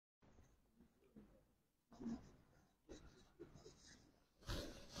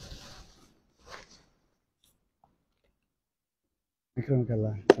Ikram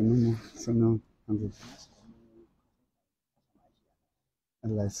kallah, sannan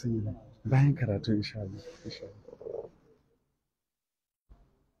Allah ya sanya bayan karatu insha Allah.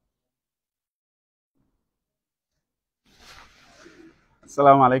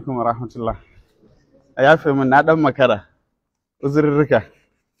 Assalamu alaikum wa rahmatullah. A yafe min na dan makara, uzurrika.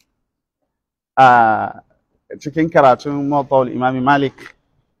 A cikin karatun Muwadda Imam Malik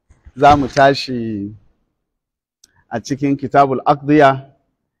za mu tashi a cikin Kitabul Aƙhɗhiya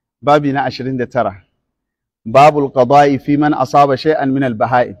babi na 29. Babul qada'i fi man asaba shay'an min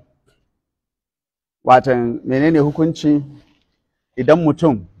al-baha'i. Watan menene hukunci idan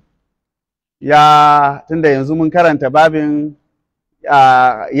mutum tunda yanzu mun karanta babin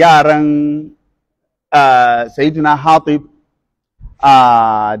yaran Sayyidina Hatib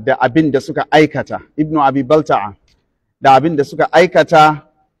da abin da suka aikata, Ibnu Abi Balta'a, da abin da suka aikata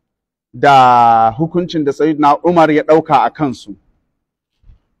da hukuncin da Sayyidina Umar ya ɗauka a kansu.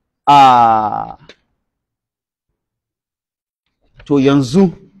 To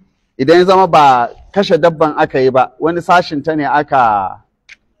yanzu idan ya zama ba kashe dabban aka yi ba, wani sashinta ne aka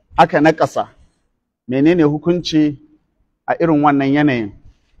naƙasa, menene hukunci a irin wannan yanayin?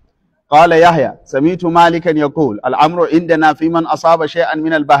 Qala Yahya sami'tu Malikan yaqul al-amru indana fi man asaba shay'an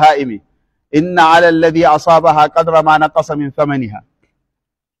min al-baha'imi inna 'ala alladhi asabaha qadra ma naqasa min thamaniha.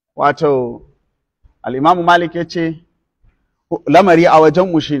 Wato al-Imam Malik yace lamari a wajen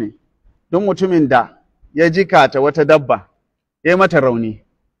mu shine duk mutumin da ya jikata wata dabba ya mata rauni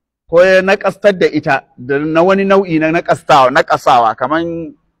ko ya naƙastar da ita da na wani nau'i na naƙasawa kamar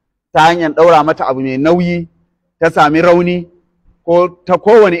ta hanyar ɗaura mata abu mai nauyi ta sami rauni ko ta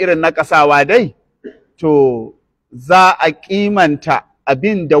kowane irin naƙasawa dai, to za a ƙimanta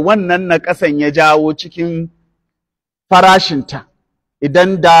abin da wannan naƙasan ya jawo cikin farashinta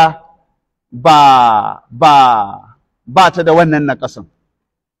idan da ba ta da wannan naƙasan.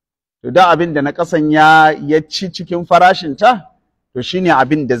 To da abin da naƙasan ya ci cikin farashinta, to shine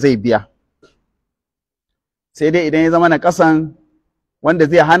abin da zai biya. Sai dai idan ya zama naƙasan wanda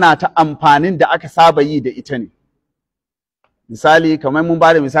zai hana ta amfanin da aka saba yi da ita ne. Misali, kamar mun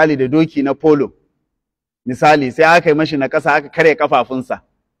ba da misali da doki na polo. Misali, sai aka yi mashi naƙasa aka karya kafafunsa.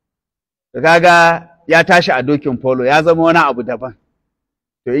 Kaga ya tashi a dokin polo, ya zama wani abu daban.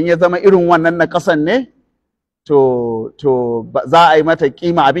 To in ya zama irin wannan naƙasan ne, to za a yi mata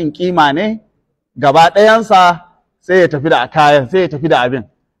kima, abin kima ne, gaba ɗayansa sai ya tafi da kayan, sai ya tafi da abin.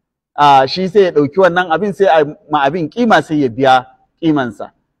 Shi sai ya ɗauki wannan abin, sai a ma abin kima, sai ya biya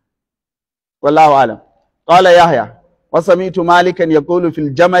kimansa. Wallahu alam. Qala Yahya wa sami'tu Malikan yaqulu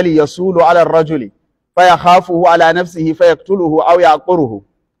fil jamali yasulu ala ar-rajuli fayakhafuhu ala nafsihi fayaktuluhu aw yaquruhu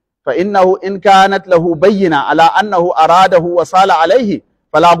fa innahu in kanat lahu bayyina ala annahu aradahu wa sala alayhi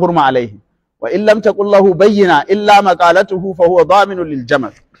fala ghurma alayhi wa in lam taqul lahu bayyina illa maqalatuhu fa huwa daminun lil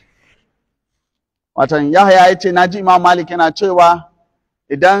jamal. Watan Yahya yace naji Imam Malik yana cewa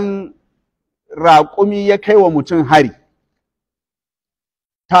idan raƙumi ya kai wa mutum hari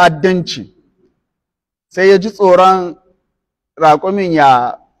ta'addanci, sai ya ji tsoron raƙumin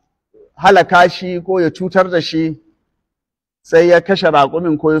ya halaka shi ko ya cutar da shi, sai ya kashe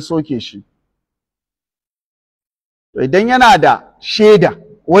raƙumin ko ya soke shi. Idan yana da shaida,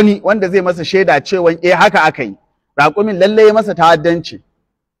 wani wanda zai masa shaida cewa haka aka yi, raƙumin lallai ya masa ta'addanci,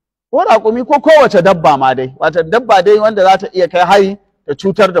 ko raƙumi ko kowace dabba ma dai, wata dabba dai wanda za ta iya kai hari ta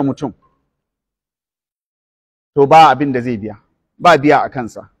cutar da mutum, to ba abin da zai biya, ba biya a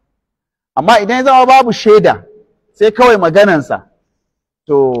kansa. Amma idan ya zama babu shaida sai kawai maganansa,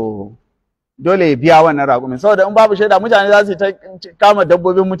 to dole ya biya wannan raƙumin, saboda in babu shaida mutane za su ta kama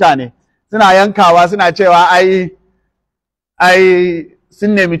dabbobin mutane suna yankawa suna cewa ai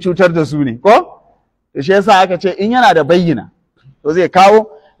sun nemi cutar da su ne, ko? To shi yasa aka ce in yana da bayyana to zai kawo,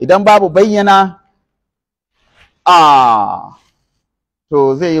 idan babu bayyana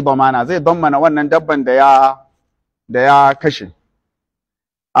to zai yi bamana, zai bammana wannan dabban da ya kashe.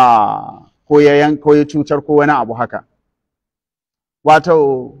 Ko ya cutar ko wani abu haka.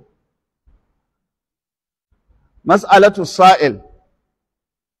 Wato, mas'alatu sa'il,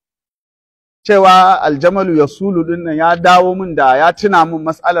 cewa aljamalu ya sulu ɗin nan ya dawo min da, ya tuna min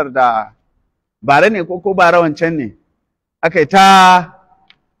mas'alar da bare ne ko bara wancan ne, aka yi ta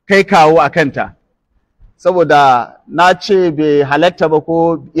kai kawo a kanta, saboda na ce bai halatta ba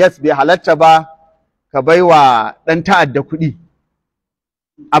ko yes bai halatta ba ka baiwa ɗan ta'adda kuɗi.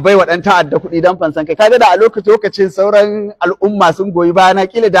 A baiwa ɗan ta'adda kuɗi don fansan kai, kaga da a lokacin sauran al'umma sun goyi bayana,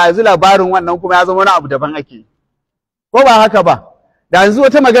 kila da yanzu labarin wannan kuma ya zama wani abu daban ake, ko ba haka ba? Da yanzu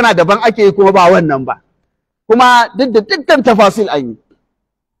wata magana daban ake yi kuma ba wannan ba, kuma duk da dukkan tafasil an yi.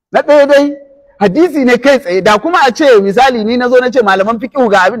 Na ɗaya dai hadisi ne kai tsaye. Da kuma a ce misali ni nazo na ce malaman fiqh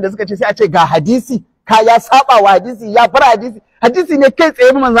ga abin da suka ce, sai a ce ga hadisi ka ya saba wa hadisi, ya fara hadisi. Hadisi ne kai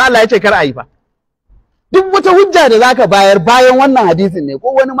tsaye manzo Allah ya ce kar a yi fa. Duk wata hujja da zaka bayar bayan wannan hadisin ne,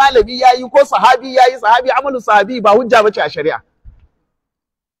 ko wani malami yayi ko sahabi yayi, sahabi amalu sahabi ba hujja bace a shari'a.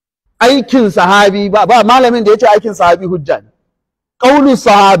 Aikin sahabi ba malamin da yace aikin sahabi hujja ne. Qaulu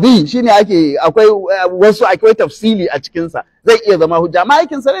sahabi shine akwai tafsili a cikin sa, zai iya zama hujja, amma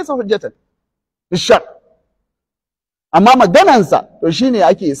aikin sa laysa hujjatan bishar. Amma maganan sa to shine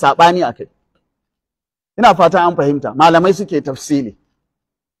ake sabani akai. Ina fata an fahimta, malamai suke tafsili.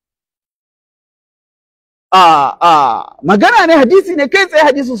 Magana ne, hadisi ne kai tsaye,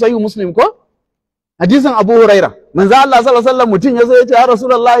 hadisin sahih Muslim ko hadisin Abu Huraira, manzo Allah sallallahu alaihi wasallam mutum yazo yace ya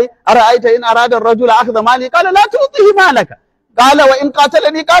Rasulullahi ara'aita in arada ar-rajul akhdha mali qala la tu'tihi malaka qala wa in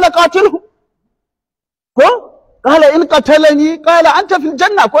qatalani qala qatilhu ko qala in qatalani qala anta fil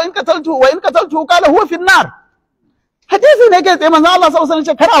janna ko in qataltu wa in qataltu qala huwa fil nar. Hadisi ne kai tsaye, manzo Allah sallallahu alaihi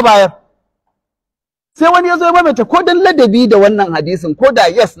wasallam kar a bayar. Sai wani ya zo ya mamaita ko dan ladabi da wannan hadisin, ko da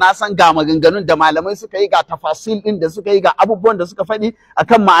yes na san ga maganganun da malamai suka yi, ga tafasil din da suka yi, ga abubuwan da suka faɗi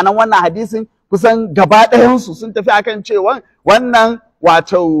akan ma'anan wannan hadisin, kusan gaba ɗayansu sun tafi akan cewa wannan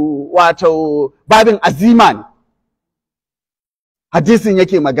wato babin azima ne hadisin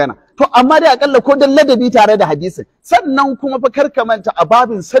yake magana. To amma dai akalla ko dan ladabi tare da hadisin. Sannan kuma fa karka manta a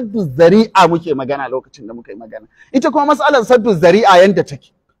babin saddu zari'a muke magana lokacin da muka yi magana. Ita kuma mas'alar saddu zari'a yanda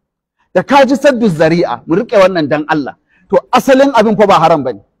take. Da ka ji saddu zari'a, mu riƙe wannan dan Allah, to asalin abin fa ba haram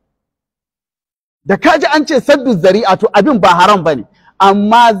bane. Da ka ji an ce saddu zari'a, to abin ba haram bane,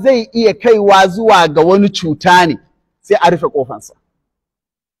 amma zai iya kaiwa zuwa ga wani cuta ne, sai a rufe kofansa.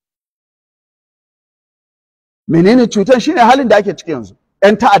 Menene cutan? Shine halin da ake ciki yanzu.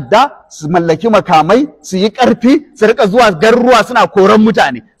 'Yan ta'adda su mallaki makamai, su yi ƙarfi, su rika zuwa garuruwa suna koran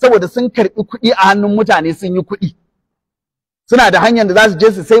mutane, saboda sun karɓi kuɗi a hannun mutane, sun yi kuɗi. Suna da hanyar da za su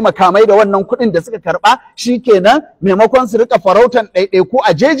je su sai makamai da wannan kuɗin da suka karɓa, shikenan maimakon su rika farautan ɗaiɗaiku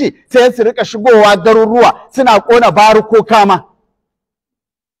a jeji, sai su rika shigowa garuruwa suna ƙona baruko kama.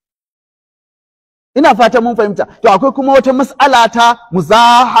 Ina fatan mun fahimta. To akwai kuma wata mas'ala ta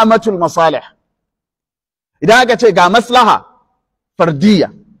muzahamatul masalih. Idan aka ce ga maslaha fardiyya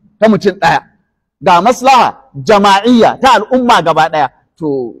ta mutum ɗaya, ga maslaha jama'iyya ta al'umma gaba ɗaya,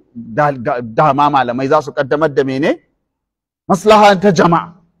 to dama malamai za su kaddamar da mene? Maslahan ta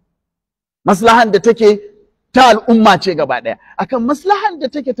jama'a, maslahan da take ta al'umma ce gaba ɗaya, akan maslahan da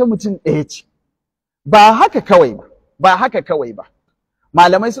take ta mutum ɗaya ce. Ba haka kawai ba.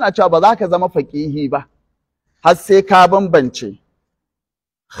 Malamai suna cewa ba za ka zama faƙihi ba har sai ka bambance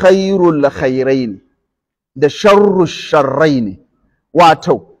khairul khairaini da sharru sharraini.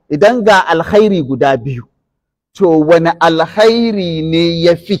 Wato idan ga alkhairi guda biyu, to wani alkhairi ne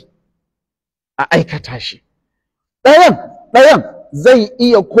ya fi a aikata shi? Ɗayan zai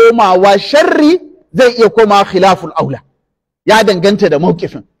iya komawa sharri, zai iya komawa khilaful aula, ya danganta da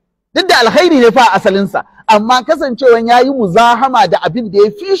mawkifin. Duk da alkhairi ne fa asalinsa, amma kasancewan ya yi muzahama da abin da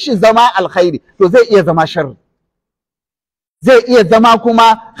ya fi shi zama alkhairi, to zai iya zama sharri, zai iya zama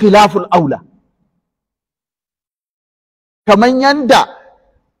kuma khilaful aula. Kamar yanda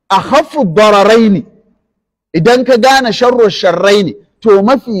a hafu dararaini, idan ka gane sharro sharraini, to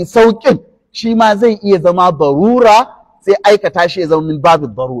mafi sauƙin shi ma zai iya zama barura, sai aikata shi ya zama min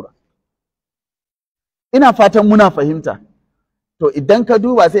babin darura. Ina fatan muna fahimta. To idan ka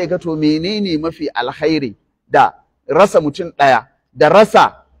duba sai ka to menene mafi alkhairi da rasa mutum ɗaya,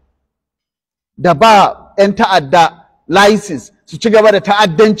 da ba 'yan ta'adda license su ci gaba da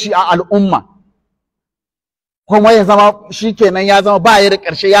ta'addanci a al'umma, kuma ya zama shi kenan ya zama ba ya da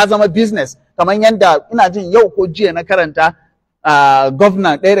ƙarshe, ya zama business. Kamar yadda ina jin yau ko jiya na karanta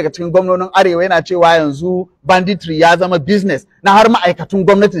gwamna ɗaya daga cikin gwamnonin arewa yana cewa yanzu banditry ya zama business na har ma'aikatan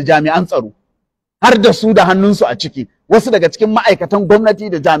gwamnati da jami'an tsaro, har da su da hannunsu a ciki. Wasu daga cikin ma'aikatan gwamnati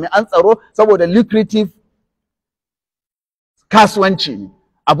da jami'an tsaro, saboda lucrative kasuwanci ne,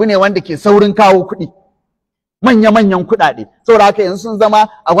 abu ne wanda ke saurin kawo kuɗi, manya-manyan kuɗaɗe. Saboda haka yanzu sun zama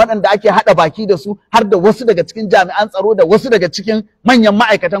a waɗanda ake haɗa baki da su, har da wasu daga cikin jami'an tsaro da wasu daga cikin manyan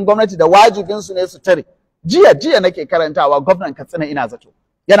ma'aikatan gwamnati da wajibinsu ne su tare. Jiya nake karantawa gwamnan Katsina ina zato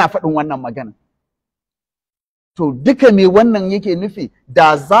yana faɗin wannan magana. To duka me wannan yake nufi?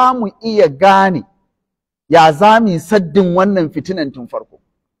 Da za mu iya gane ya za mu saddin wannan fitinan tun farko.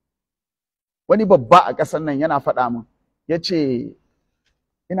 Wani babba a ƙasar nan yana faɗa min, ya ce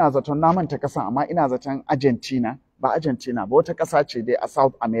ina zaton na manta ƙasan, amma ina zaton Argentina, ba wata ƙasa ce dai a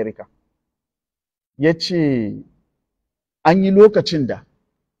South America. Ya ce an yi lokacin da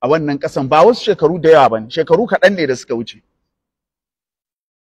a wannan ƙasan, ba wasu shekaru da yawa ba ne, shekaru kaɗan ne da suka wuce,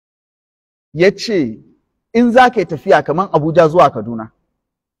 ya ce in za ka yi tafiya kamar Abuja zuwa Kaduna,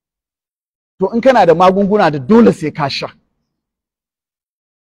 to in kana da magunguna da dole sai ka sha,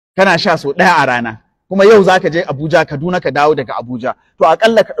 kana sha sau ɗaya a rana, kuma yau za ka je Abuja, Kaduna ka dawo daga Abuja, to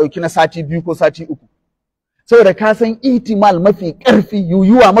aƙalla ka ɗauki na sati 2 ko sati 3. Saboda ka san ihtimal mafi ƙarfi,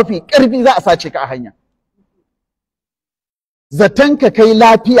 yuyuwa mafi ƙarfi za a sace ka a hanya. Zaton ka kai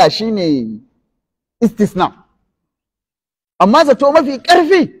lafiya shine istisna. Amma zato mafi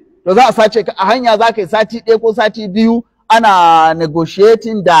ƙarfi to za a sace ka a hanya, za ka yi sati 1 ko sati 2 ana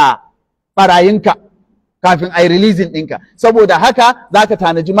negotiating da ɓarayinka kafin a yi releasing ɗinka. Saboda haka za ka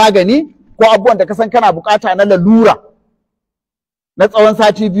tanaji magani ko abubuwan da ka san kana bukata na lalura na tsawon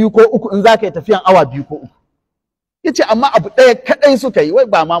sati 2 ko 3 in za ka yi tafiyan awa 2 ko 3. Ya ce amma abu ɗaya kaɗai suka yi, wai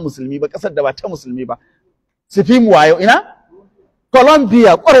ba ma musulmi ba, ƙasar da ba ta musulmi ba, su fi mu wayo. Ina?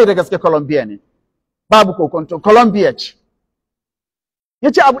 Colombia, ƙwarai da gaske Colombia ne, babu kokonto, Colombia ce.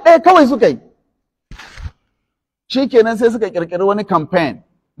 Ya ce abu ɗaya kawai suka yi, shi kenan sai suka ƙirƙiri wani campaign,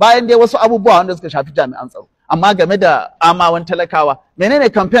 bayan dai wasu abubuwa wanda suka shafi jami'an tsaro, amma game da amawan talakawa.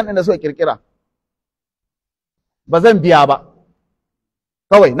 Menene campaign ɗin da suka ƙirƙira? Ba zan biya ba,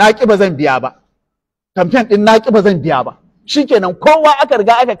 kawai na ƙi ba zan biya ba. Campaign ɗin na ƙi ba zan biya ba. Shikenan kowa aka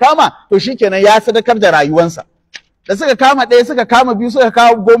riga aka kama, to shikenan ya sadakar da rayuwansa. Da suka kama ɗaya, suka kama 2, suka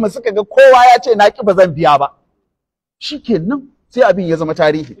kama 10, suka ga kowa ya ce na ƙi ba zan biya ba. Shikenan sai abin ya zama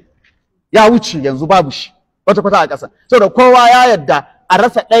tarihi. Ya wuce yanzu babu shi kwata-kwata a ƙasa. Saboda kowa ya yarda a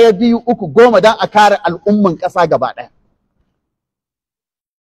rasa 1, 2, 3, 10 don a kare al'umman ƙasa gaba ɗaya.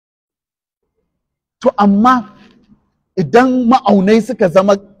 To amma idan ma'aunai suka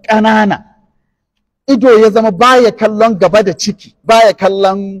zama ƙanana, ido ya zama baya kallon gaba da ciki, baya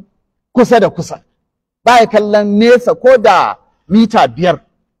kallon kusa da kusa, baya kallon nesa ko da mita 5,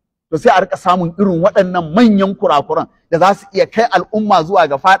 to sai a rika samun irin waɗannan manyan kurakuran da za su iya kai al'umma zuwa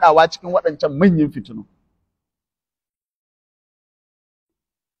ga fadawa cikin waɗancan manyan fitinu.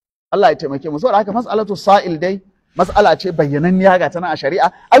 Allah ya taimake mu. Saboda haka mas'alatu sa'il dai mas'ala ce bayyananniya ga tana a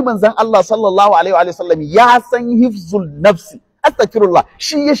shari'a. Ai manzon Allah sallallahu alaihi wa sallam ya san hifzul nafsi, astaghfirullah,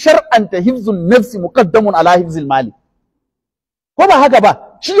 shi ya shar'anta hifzul nafsi muqaddamun ala hifzil mali. Ko ba haka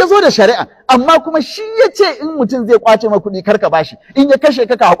ba? Shi ya zo da shari'a, amma kuma shi ya ce in mutum zai kwace ma kuɗi karka bashi, in ya kashe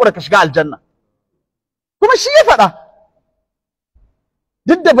ka haƙura ka shiga aljanna. Kuma shi ya faɗa.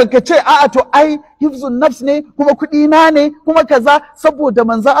 Duk da baka ce a'a to ai hifzun nafs ne kuma kuɗi na ne kuma kaza, saboda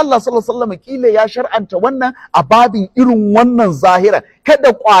manzon Allah sallallahu alaihi wasallam kila ya shar'anta wannan a babin irin wannan zahira,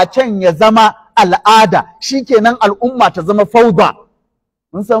 kada kwacen ya zama al'ada, shikenan al'umma ta zama fauda.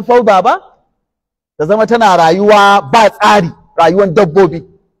 Mun san fauda ba? Ta zama tana rayuwa ba tsari, rayuwar dabbobi.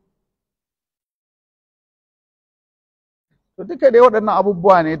 To duka dai waɗannan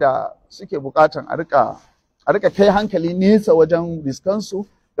abubuwa ne da suke buƙatan a rika kai hankali nesa wajen riskansu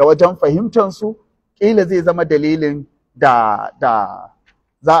da wajen fahimtansu, ƙila zai zama dalilin da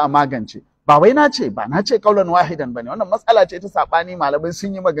za a magance. Ba wai na ce kaulan wahidan bane, wannan matsala ce ta saɓani, malamai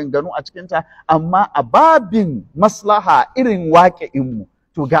sun yi maganganu a cikinta, amma a babin maslaha irin waƙe'inmu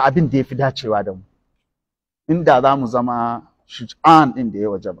to ga abin da ya fi dacewa da mu, inda za mu zama shuj'an ɗin da ya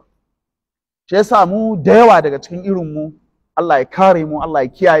wajaba. Shi yasa mu da yawa daga cikin irinmu Allah ya kare mu, Allah ya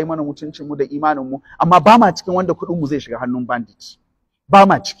kiyaye mana mutuncin mu da imanin mu, amma ba ma cikin wanda kuɗin mu zai shiga hannun bandit. Ba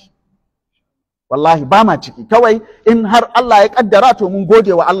ma ciki. Wallahi ba ma ciki. Kawai in har Allah ya kaddara to mun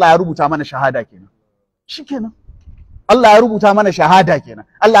gode wa Allah ya rubuta mana shahada kenan. Shikenan. Allah ya rubuta mana shahada kenan.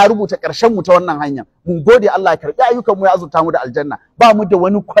 Allah ya rubuta ƙarshen mu ta wannan hanya. Mun gode Allah ya karɓi ayyukan mu, ya azurta mu da aljanna. Ba mu da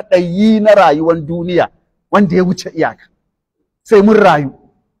wani kwaɗayi na rayuwar duniya wanda ya wuce iyaka. Sai mun rayu.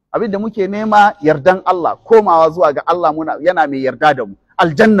 Abin da muke nema yardan Allah, komawa zuwa ga Allah yana mai yarda da mu,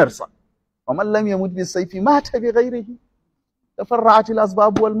 aljannarsa. Wa man lam yamut bi sayfi mata bi ghairihi. Tafarra'at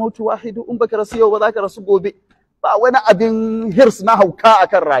al-asbab wal maut wahid. In baka rasu yau ba za ka rasu gobe. Ba wani abin hirs na hauka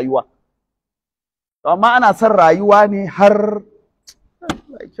akan rayuwa. Amma ana son rayuwa ne har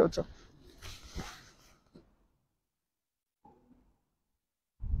kyauta.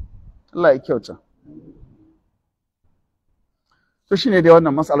 Allah ya kyauta. To shine dai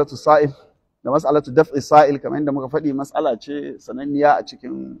wannan mas'alatu sa'il da mas'alatu daf'i sa'il, kamar yadda muka faɗi, mas'ala ce sananniya a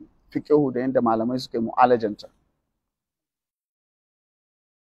cikin fiqhu da yadda malamai suka yi mu'alajanta.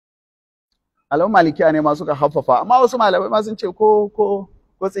 Malaman malikiya ne ma suka haffafa, amma wasu malamai ma sun ce ko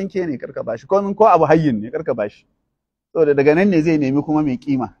tsinke ne karka bashi, ko abu hayyin ne karka bashi, saboda daga nan ne zai nemi kuma mai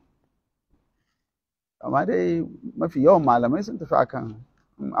kima. Amma dai mafi yawan malamai sun tafi akan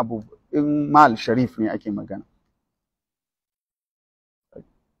abu in mal sharif ne ake magana.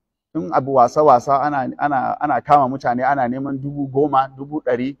 In abu wasa-wasa ana kama mutane ana neman 10,000,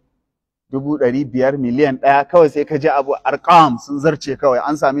 100,000, 500,000 miliyan 1 kawai sai ka je abu arkam sun zarce kawai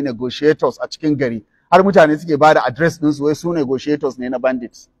an sami negotiators a cikin gari har mutane suke ba da address ɗinsu wai su negotiators ne na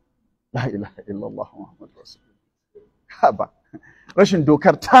bandits. La ilaha illallah Muhammadu Rasulullah. Ba rashin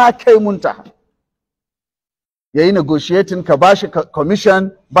dokar ta kai muntaha. Yayi negotiating ka bashi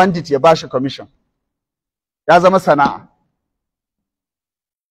commission, bandit ya bashi commission. Ya zama sana'a.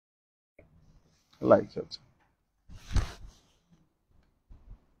 Allah ya kyauta.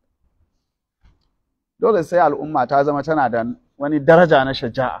 Dole sai al'umma ta zama tana da wani daraja na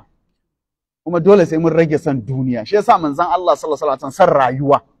shaja'a. Kuma dole sai mun rage son duniya. Shi yasa manzon Allah sallallahu alaihi wasallam san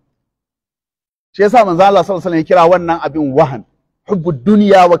rayuwa. Shi yasa manzon Allah sallallahu alaihi wasallam ya kira wannan abin wahan, hubbud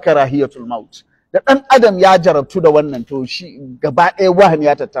dunya wa karahiyatul maut. Da ɗan adam ya jarabtu da wannan to shi gaba ɗaya wahan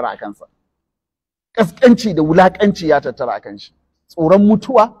ya tattara a kansa. Ƙasƙanci da wulaƙanci ya tattara a kan shi. Tsoron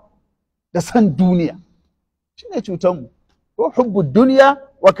mutuwa da san duniya. Shi ne cutanmu. Ko hubbud dunya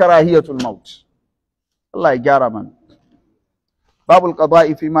wa karahiyatul maut. Allah ya gyara mana. Babul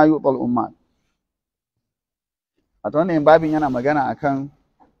qada'i fi ma yu'tal ummat. A wannan babin yana magana akan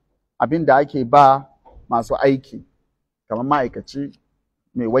abin da ake ba masu aiki, kamar ma'aikaci,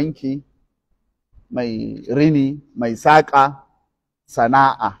 mai wanki, mai rini, mai saƙa,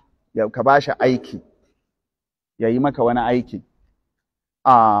 sana'a, ya ka ba shi aiki, ya yi maka wani aiki.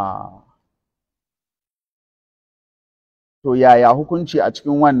 To yaya hukunci a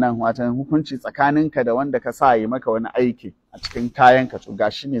cikin wannan, watan hukunci tsakaninka da wanda ka sa yi maka wani aiki a cikin kayanka, to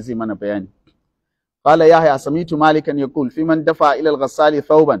gashi ne zai mana bayani. قال يحيى سمعت مالكا يقول في من دفع إلى الغسال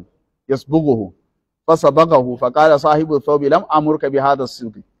ثوبا يصبغه فصبغه فقال صاحب الثوب لم أمرك بهذا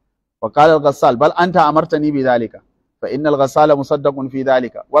الصبغ وقال الغسال بل أنت أمرتني بذلك فإن الغسال مصدق في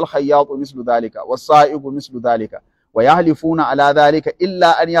ذلك والخياط مثل ذلك والصائغ مثل ذلك ويحلفون على ذلك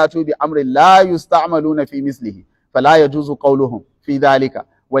إلا أن يأتوا بأمر لا يستعملون في مثله فلا يجوز قولهم في ذلك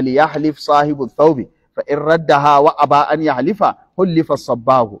وليحلف صاحب الثوب فإن ردها وأبى أن يحلف حلف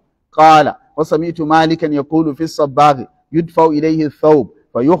الصباغ. قال وسمعت مالكا يقول في الصباغ يدفع إليه الثوب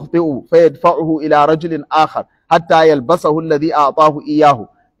فيخطئ فيدفعه إلى رجل آخر حتى يلبسه الذي أعطاه إياه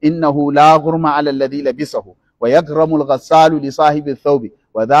إنه لا غرم على الذي لبسه ويغرم الغسال لصاحب الثوب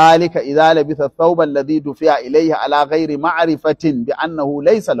وذلك إذا لبث الثوب الذي دفع إليه على غير معرفة بأنه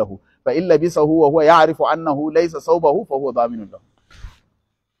ليس له فإن لبسه وهو يعرف أنه ليس ثوبه فهو ضامن له.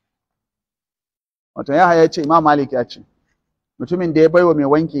 wato ya ce Imam Malik ya ce mutumin da ya baiwa mai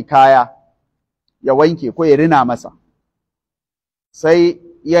wanki kaya ya wanke ko ya rina masa, sai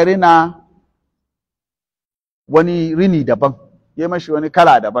ya rina wani rini daban, ya mashi wani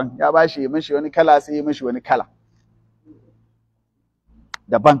kala daban, ya bashi ya mashi wani kala sai ya mashi wani kala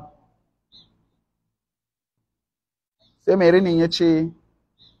daban. Sai mai rinin ya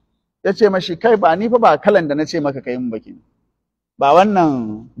ce mashi kai ba ni fa ba kalan da na ce maka kai mun baki, ba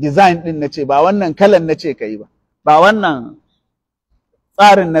wannan design din na ce, ba wannan kalan na ce kai ba wannan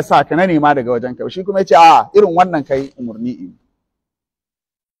tsarin na sa ka na nema daga wajen ka. Shi kuma ya ce a irin wannan kai umarni.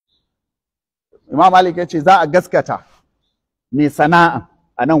 Imam Malik ya ce za a gaskata mai sana'a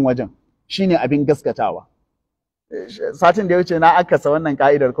a nan wajen, shine abin gaskatawa. Satin da ya wuce na akasa wannan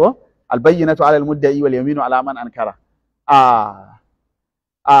ka'idar ko albayyinatu alal mudda'i wal yaminu ala man ankara.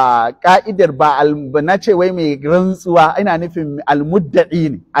 Ka'idar ba na ce wai mai rantsuwa, ina nufin almudda'i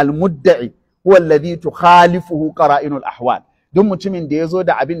ne. Almudda'i huwa alladhi tukhalifuhu qara'inul ahwal. Duk mutumin da ya zo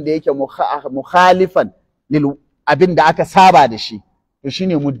da abin da yake mukhalifan lil abin da aka saba da shi, to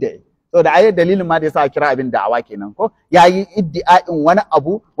shine mudda'i. Saboda ayi dalilin ma da yasa kira abin da'awa kenan ko yayi iddi'a'in wani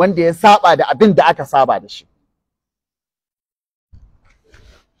abu wanda ya saba da abin da aka saba da shi.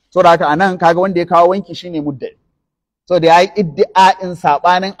 Saboda haka anan kaga wanda ya kawo wanki shine mudda'i. Saboda yayi iddi'a'in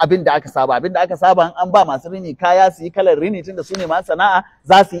sabanin abin da aka saba. Abin da aka saba an ba masu rini kaya su yi kalar rini tunda su ne masu sana'a,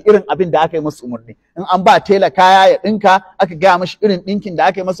 za su yi irin abin da aka yi musu umarni. In an ba tela kaya ya dinka, aka gaya mashi irin dinkin da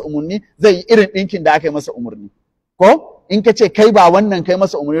aka yi masa umarni, zai yi irin dinkin da aka yi masa umarni. Ko in ka ce kai ba wannan kai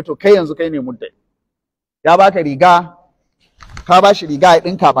masa umarni, to kai yanzu kai ne muddai. Ya baka riga, ka ba shi riga ya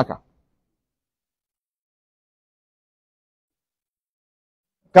dinka maka.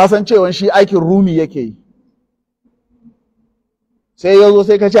 Ka san cewa shi aikin rumi yake yi. Sai ya zo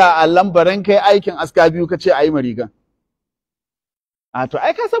sai ka ce a lambaran kai aikin aska biyu ka ce a yi marigan. A to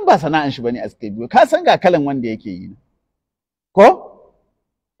ai ka san ba sana'an shi bane aska biyu, ka san ga kalan wanda yake yi.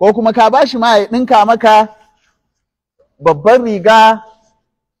 Ko kuma ka bashi ma ya dinka maka babban riga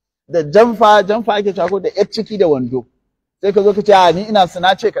da jamfa ake cako da yar ciki da wando. Sai ka zo ka ce a ni ina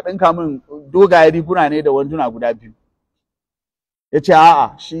suna ce ka dinka min dogaye riguna ne da wanduna guda biyu. Ya ce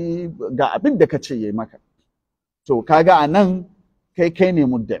a'a shi ga abin da ka ce yayi maka. To kaga a nan kai ne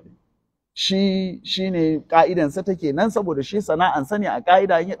mudda'i. Shi ne ka'idansa take nan, saboda shi sana'ansa ne a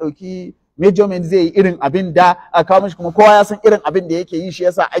ka'ida in ya ɗauki measurement zai yi irin abin da aka kawo mishi, kuma kowa ya san irin abin da yake yi, shi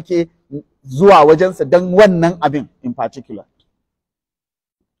yasa ake zuwa wajensa don wannan abin in particular.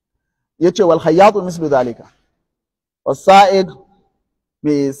 Yace wal khayyatu mislu dhalika was-sa'id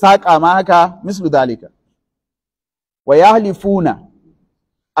mai saƙa ma haka mislu dhalika wa yahlifuna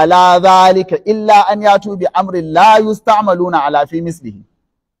ala dhalika illa an yatu bi amrin la yusta'maluna ala fi mislihi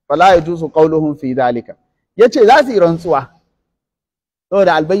fala yajuzu qawluhum fi dhalika. Yace za su yi rantsuwa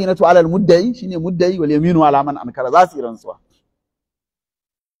saboda albayyinatu ala al-mudda'i shine mudda'i wal yaminu ala man ankara, za su yi rantsuwa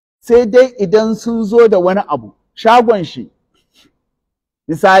sai dai idan sun zo da wani abu. Shagon shi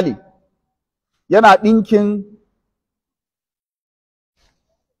misali yana ɗinkin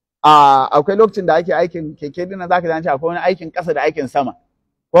akwai lokacin da ake aikin keke dinnan zaka ji an ce akwai wani aikin ƙasa da aikin sama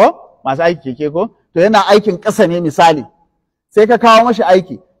ko masu aikin keke ko, to yana aikin ƙasa ne misali, sai ka kawo mashi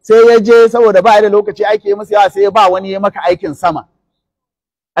aiki sai ya je saboda ba da lokaci aiki ya masa yawa sai ya ba wani ya maka aikin sama,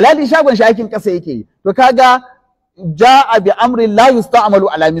 alhali shagon shi aikin ƙasa yake yi, to kaga ja'a bi amrin la yusta'malu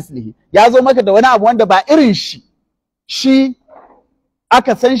ala mislihi, ya zo maka da wani abu wanda ba irin shi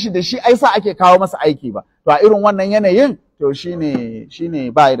aka san shi da shi ai sa ake kawo masa aiki ba, to a irin wannan yanayin to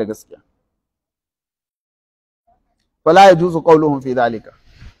shine ba da gaskiya. Fala yajuzu qawluhum fi dhalika,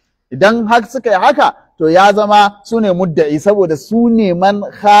 idan har suka yi haka to ya zama su ne mudda'i saboda su ne man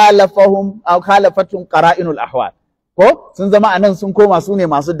khalafahum aw khalafatun qara'inul ahwal, ko sun zama anan sun koma su ne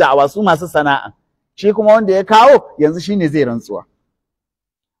masu da'awa, su masu sana'a, shi kuma wanda ya kawo yanzu shine zai rantsuwa.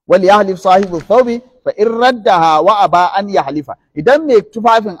 Wal yahlif sahibu thawbi fa in raddaha wa aba an yahlifa, idan mai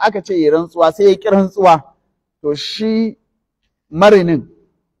tufafin aka ce ya rantsuwa sai ya ki rantsuwa, to shi marinin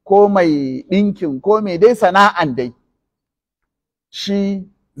ko mai ɗinkin ko mai dai sana'an dai shi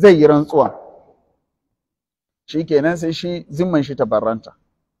zai yi rantsuwa, shi kenan sai shi zimman shi tabarranta.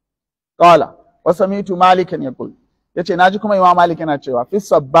 Qala wa sami'tu malikan yaqul, yace naji kuma imam malik yana cewa fi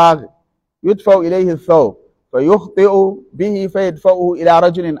sabbagh yudfa'u ilayhi thawb fa yukhti'u bihi fa yadfa'uhu ila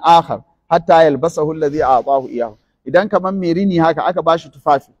rajulin akhar hatta yalbasahu alladhi a'tahu iyahu. Idan kaman mai rini haka aka bashi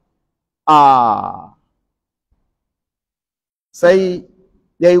tufafi sai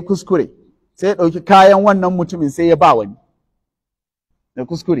yayi kuskure, sai ya ɗauki kayan wannan mutumin sai ya ba wani da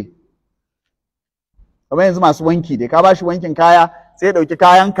kuskure, kamar yanzu masu wanki dai ka ba shi wankin kaya sai ya ɗauki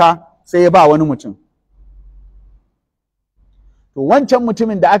kayanka sai ya ba wani mutum, to wancan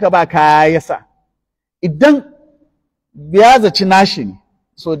mutumin da aka ba kaya ya sa, idan ya zaci nashi ne,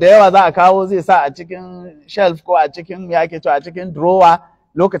 so da yawa za a kawo zai sa a cikin shelf ko a cikin ya ke a cikin drawer,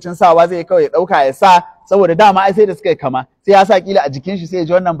 lokacin sawa zai kawai ɗauka ya sa, saboda dama ai sai da suka yi kama, sai ya sa kila a jikin shi sai ya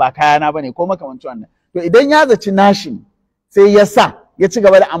ji wannan ba kayana bane ko makamancin wannan, to idan ya zaci nashi ne sai ya sa ya ci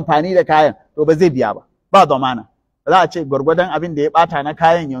gaba da amfani da kayan, to ba zai biya ba zamana, za a ce gwargwadon abin da ya bata na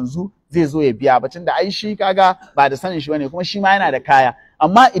kayan yanzu zai zo ya biya ba, tunda ai shi kaga ba da sanin shi bane, kuma shi ma yana da kaya,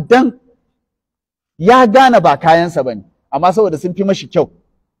 amma idan ya gane ba kayansa bane amma saboda sun fi mashi kyau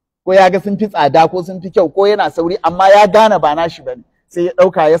ko ya ga sun fi tsada ko sun fi kyau ko yana sauri amma ya gane ba nashi bane sai ya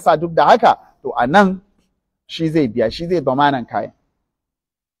ɗauka ya sa, duk da haka to a nan shi zai biya, shi zai zamanan kayan.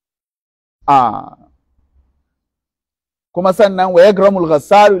 Kuma sannan wa yagramul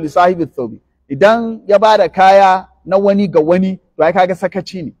ghassalu li sahibi thawbi, idan ya bada kaya na wani ga wani to ai kaga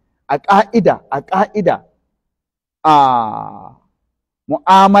sakaci ne. A ƙa'ida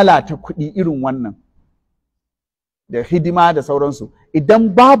mu'amala ta kuɗi irin wannan da hidima da sauransu, idan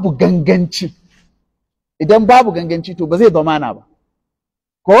babu ganganci to ba zai zamana ba,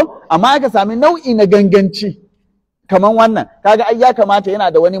 ko amma aka sami nau'i na ganganci kaman wannan, kaga ai ya kamata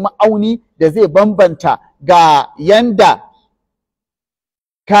yana da wani ma'auni da zai bambanta ga yanda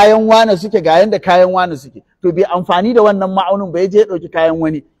kayan wane suke ga yanda kayan wane suke, to bai amfani da wannan ma'aunin ba, ya je ya ɗauki kayan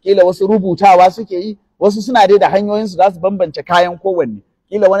wani, kila wasu rubutawa suke yi, wasu suna dai da hanyoyinsu za su bambance kayan kowanne,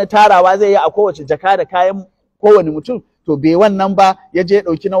 kila wani tarawa zai yi a kowace jaka da kayan kowane mutum, to bai wannan ba, ya je ya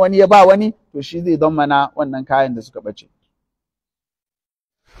ɗauki na wani ya ba wani, to shi zai zammana wannan kayan da suka ɓace.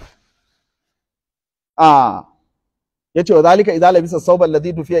 yace wa zalika idza labisa sawba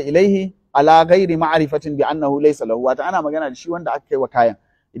alladhi tufiya ilayhi ala ghairi ma'rifatin bi annahu laysa lahu, wata ana magana da shi wanda aka kai wa kayan,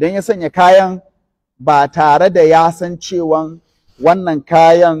 idan ya sanya kayan ba tare da ya san cewa wannan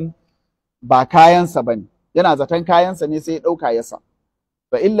kayan ba kayansa bane, yana zaton kayansa ne sai ya dauka ya sa,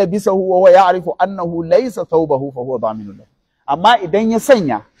 fa illa bisahu wa huwa ya'rifu annahu laysa thawbahu fa huwa dhaminun lahu. Amma idan ya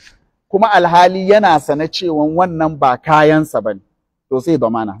sanya kuma alhali yana sana cewa wannan ba kayansa bane, to sai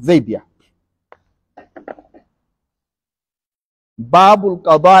zamana zai biya. Babul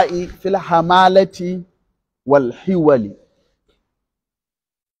qada'i fil hamalati wal hiwali,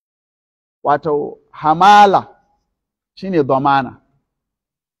 wato hamala shine zamana,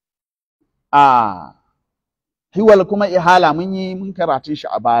 hiwal kuma ihala mun karatun shi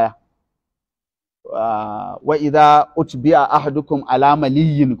a baya, wa idza utbi'a ahadukum ala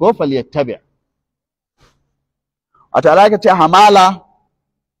maliyin ko falyattabi'. A tare ka ce hamala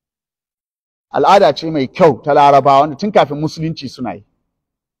al'ada ce mai kyau ta Larabawa wanda tun kafin musulunci suna yi.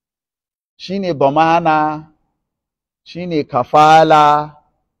 Shine bamana, shine kafala,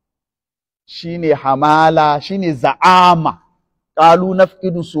 shine hamala, shine za'ama. Qalu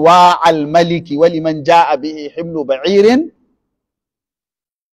nafqidu suwa al-maliki wa liman ja'a bihi himlu ba'irin.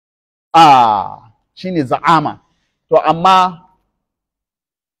 Shine za'ama. To amma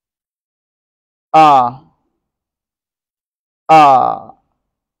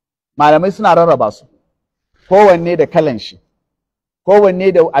malamai suna rarraba su, kowanne da kalan shi,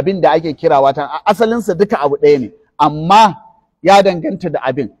 kowanne da abin da ake kira, watan asalinsa duka abu ɗaya ne, amma ya danganta da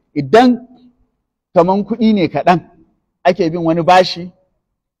abin. Idan kaman kuɗi ne kaɗan ake bin wani bashi,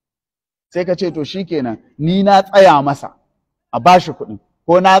 sai ka ce to shikenan ni na tsaya masa a bashi kuɗin,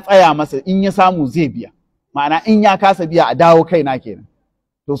 ko na tsaya masa in ya samu zai biya, ma'ana in ya kasa biya a dawo kaina kenan.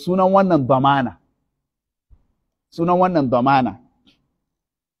 To sunan wannan damana, sunan wannan damana.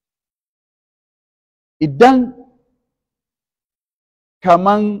 Idan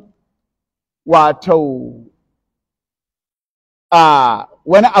kaman wato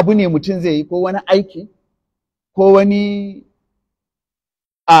wani abu ne mutum zai yi, ko wani aiki, ko wani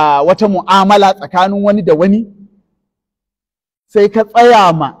wata mu'amala tsakanin wani da wani, sai ka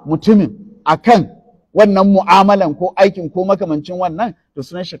tsaya ma mutumin akan wannan mu'amalan ko aikin ko makamancin wannan, to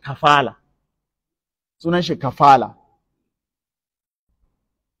sunan shi kafala, sunan shi kafala.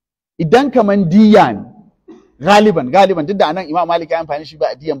 Idan kaman diya ne, galiban duk da anan Imam Malik ya amfani shi ba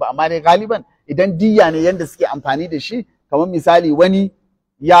a diyan ba, amma dai galiban idan diya ne yanda suke amfani da shi, kamar misali wani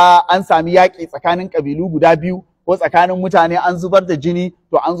an sami yaƙi tsakanin ƙabilu guda biyu ko tsakanin mutane, an zubar da jini,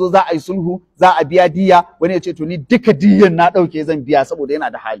 to an zo za a yi sulhu, za a biya diya, wani ya ce to ni duka diyan na ɗauke zan biya saboda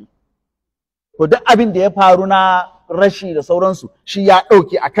yana da hali. To duk abin da ya faru na rashi da sauransu shi ya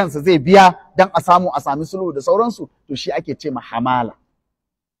ɗauke a kansa zai biya don a sami sulhu da sauransu, to shi ake ce ma hamala.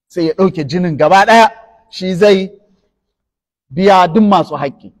 Sai ya ɗauke jinin gaba ɗaya, shi zai biya duk masu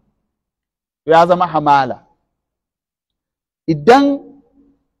haƙƙi, ya zama hamala. Idan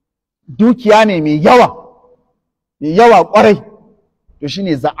dukiya ne mai yawa ƙwarai, to shi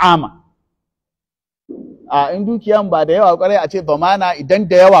ne za'ama. In dukiyan ba da yawa ƙwarai a ce zamana, idan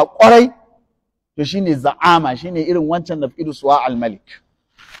da yawa ƙwarai, to shi ne za'ama, shi ne irin wancan nafqidu suwa al-malik.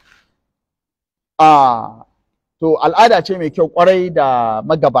 To al'ada ce mai kyau ƙwarai da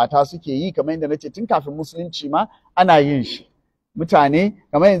magabata suke yi, kamar yadda nace tun kafin musulunci ma ana yin shi. Mutane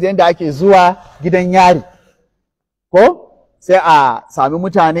kamar yanzu yadda ake zuwa gidan yari, ko sai a sami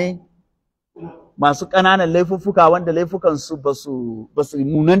mutane masu ƙananan laifuffuka wanda laifukansu ba su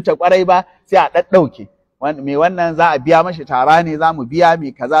munanta ƙwarai ba, sai a ɗaɗɗauke. Mai wannan za a biya mashi tara ne, za mu biya,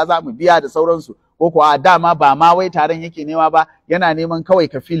 mai kaza za mu biya da sauransu, ko kuwa dama ba ma wai taron yake nema ba, yana neman kawai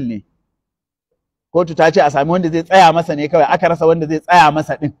kafil ne. Kotu ta ce a sami wanda zai tsaya masa ne kawai, aka rasa wanda zai tsaya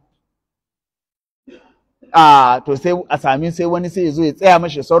masa ɗin. To sai a sami sai wani sai ya zo ya tsaya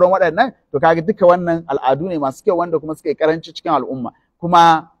mashi sauran waɗannan, to kaga duka wannan al'adu ne masu kyau wanda kuma suka yi karanci cikin al'umma,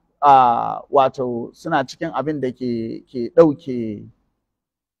 kuma wato suna cikin abin da ke ɗauke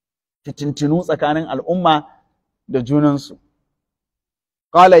fitintinu tsakanin al'umma da junansu.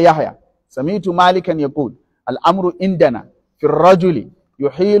 Qala Yahya sami'tu Malikan yaqul al'amru indana fi ar-rajuli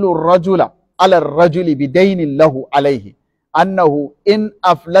yuhilu ar-rajula على الرجل بدين له عليه أنه إن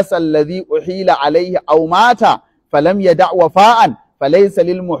أفلس الذي أحيل عليه أو مات فلم يدع وفاء فليس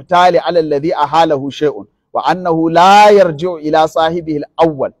للمحتال على الذي أحاله شيء وأنه لا يرجع إلى صاحبه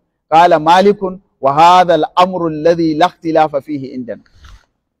الأول. قال مالك وهذا الأمر الذي لا اختلاف فيه عندنا.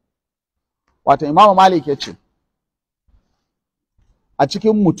 wato Imam Malik ya ce a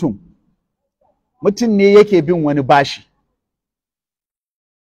cikin mutum ne yake bin wani bashi.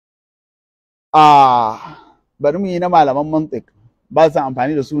 Bari mu yi na malaman mantiq, ba su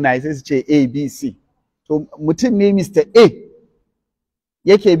amfani da sunaye sai su ce A, B, C. To mutum ne Mr. A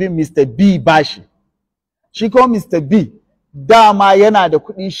yake bin Mr. B bashi. Shi ko Mr. B dama yana da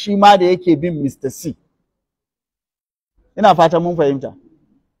kuɗi shi ma da yake bin Mr. C. Ina fatan mun fahimta.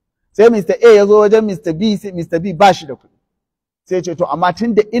 Sai Mr. A ya zo wajen Mr. B, sai Mr. B bashi da kuɗi. Sai ce to amma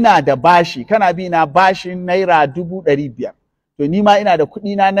tunda ina da bashi, kana bi na bashin naira 500,000. To ni ma ina da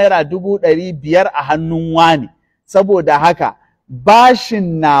kuɗi na naira 500,000 a hannun wani, saboda haka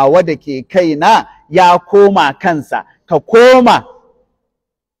bashin nawa da ke kaina ya koma kansa, ka koma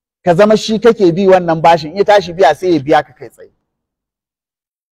ka zama shi kake bi wannan bashin, ya tashi biya sai ya biya ka kai tsaye.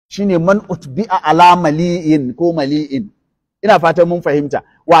 Shine man utbi'a ala mali'in ko mali'in. Ina fatan mun fahimta.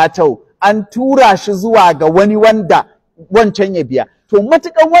 Wato an tura shi zuwa ga wani wanda wancan ya biya. To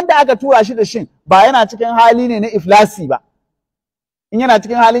matukan wanda aka tura shi da shin ba yana cikin hali ne na iflasi ba. In yana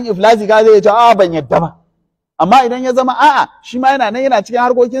cikin halin iflasi ka zai ce a ban yadda ba. Amma idan ya zama a'a shi ma yana nan yana cikin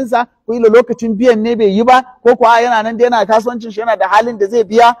harkokinsa ko ila lokacin biyan ne bai yi ba ko kuwa yana nan da yana kasuwancin shi yana da halin da zai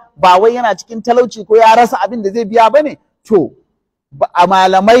biya ba wai yana cikin talauci ko ya rasa abin da zai biya bane, to a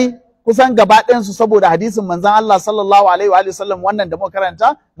malamai kusan gaba ɗayansu saboda hadisin manzon Allah sallallahu alaihi wa sallam wannan da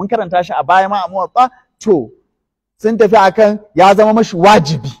mun karanta shi a baya ma a Muwatta, to sun tafi akan ya zama mashi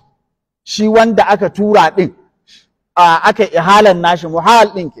wajibi shi wanda aka tura din aka ihalan nashi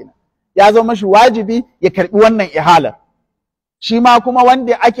muhal din kenan, ya zama mashi wajibi ya karbi wannan ihalar. Shi ma kuma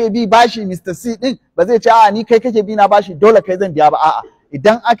wanda ake bi bashi Mr. C din ba zai ce a'a ni kai kake bi na bashi dole kai zan biya ba, a'a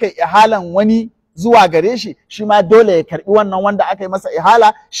idan aka ihalan wani zuwa gare shi shi ma dole ya karbi wannan wanda aka yi masa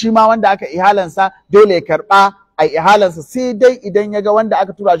ihala, shi ma wanda aka ihalansa dole ya karba a ihalansa, sai dai idan ya ga wanda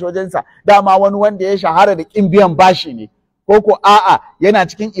aka tura shi wajensa dama wani wanda ya shahara da kin biyan bashi ne, ko a'a yana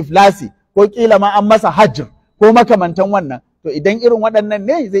cikin iflasi ko kila ma an masa hajjir ko makamantan wannan, to idan irin waɗannan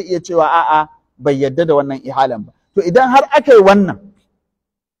ne zai iya cewa a'a bai yadda da wannan ihalan ba. To idan har aka yi wannan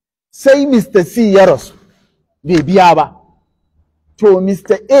sai Mr. C ya rasu bai biya ba, to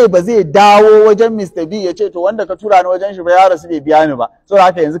Mr. A ba zai dawo wajen Mr. B ya ce to wanda ka tura ni wajen shi ba ya rasu bai biya ni ba, saboda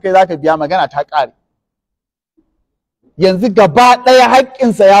haka yanzu kai zaka biya, magana ta ƙare. Yanzu gaba ɗaya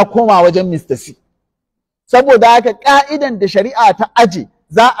haƙƙinsa ya koma wajen Mr. C. Saboda haka ƙa'idan da shari'a ta aje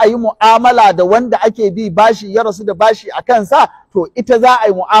za a yi mu'amala da wanda ake bi bashi ya rasu da bashi a kansa, to ita za a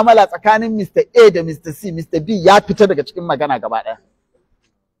yi mu'amala tsakanin Mr. A da Mr. C. Mr. B ya fita daga cikin magana gaba ɗaya.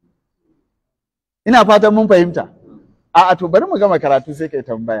 Ina fatan mun fahimta. A'a to bari mu gama karatu sai kai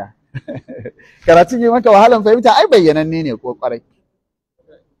tambaya. Karatun yi maka wahalan fahimta ai bayyananne ne ko kwarai.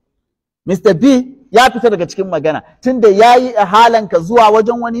 Mr. B ya fita daga cikin magana tunda yayi halanka zuwa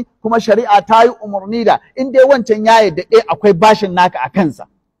wajen wani kuma shari'a ta yi umarni da in dai wancan ya yarda akwai bashin naka a kansa.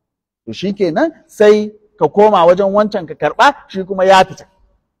 To shikenan sai ka koma wajen wancan ka karba, shi kuma ya fita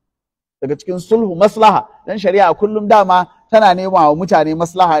daga cikin sulhu maslaha, dan shari'a kullum dama tana nema wa mutane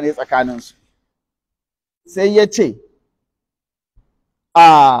maslaha ne tsakaninsu. Sai ya ce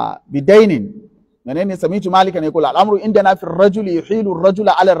bidainin, menene samitu malika ne kula al'amru inda na fi rajuli yuhilu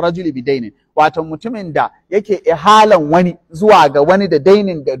rajula ala rajuli bidainin, wato mutumin da yake ihalan wani zuwa ga wani da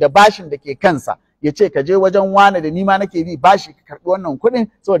dainin da bashin da ke kansa, ya ce ka je wajen wani da nima nake bi bashi ka karbi wannan kuɗin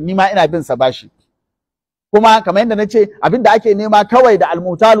saboda nima ina bin sa bashi. Kuma kamar yadda na ce abin da ake nema kawai da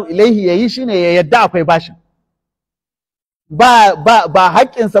almutalu ilaihi yayi shine ya yadda akwai bashin, ba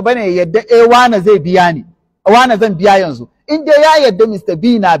haƙƙinsa bane ya yadda wane zai biya ni, wane zan biya yanzu. In dai ya yarda Mr.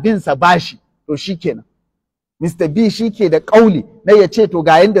 B na bin sa bashi, to shikenan. Mr. B shi ke da ƙauli na ya ce to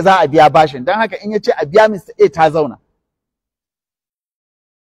ga yanda za a biya bashin, don haka in ya ce a biya Mr. A ta zauna.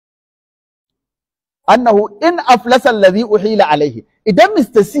 Annahu in aflasa alladhi uhila alaihi, idan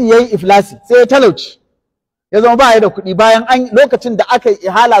Mr. C yayi iflasi sai ya talauci, ya zama ba ya da kuɗi bayan lokacin da aka yi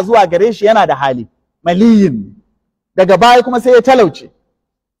ihala zuwa gare shi yana da hali, maliyin, daga baya kuma sai ya talauce,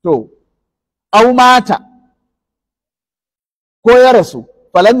 to au mata ko ya rasu,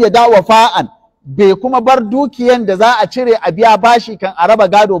 falam ya dawo fa'an, bai kuma bar dukiyan da za a cire a biya bashi kan a raba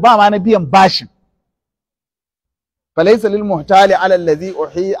gado ba ma na biyan bashin. Falaisa lil muhtali ala allazi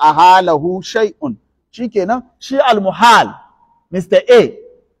uhi ahalahu shay'un, shikenan shi al muhal Mr. A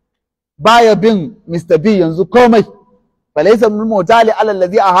baya bin Mr. B yanzu komai. Falaisa lil muhtali ala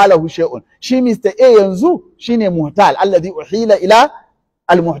allazi ahalahu shay'un, shi Mr. A yanzu shine muhtal allazi uhila ila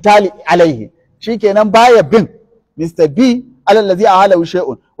al muhtali alaihi, shikenan baya bin Mr. B alallazi ahalahu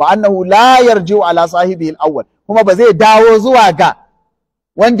shay'un wa annahu la yarji'u ala sahibihi al-awwal, kuma ba zai dawo zuwa ga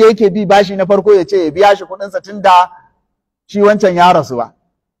wanda yake bi bashi na farko ya ce ya biya shi kuɗin sa tunda shi wancan ya rasu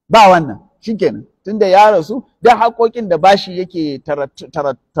ba wannan, shikenan tunda ya rasu da haƙoƙin da bashi yake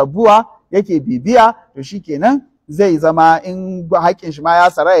tarattabuwa yake bibiya, to shikenan zai zama in haƙin shi ma ya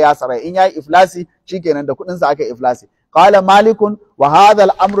saraya in yayi iflasi shikenan da kuɗin sa aka iflasi. Qala malikun wa hadha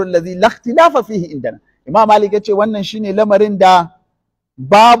al-amru alladhi la ikhtilafa fihi indana, Imam Malik ya ce wannan shine lamarin da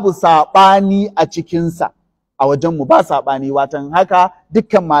babu saɓani a cikinsa a wajenmu, ba saɓani, watan haka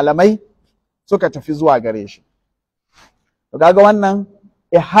dukkan malamai suka tafi zuwa gare shi. To kaga wannan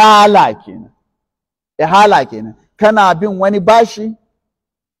ihala kenan, kana bin wani bashi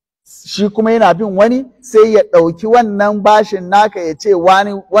shi kuma yana bin wani, sai ya ɗauki wannan bashin naka ya ce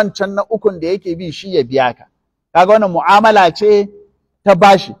wancan na ukun da yake bi shi ya biya ka. Kaga wannan mu'amala ce ta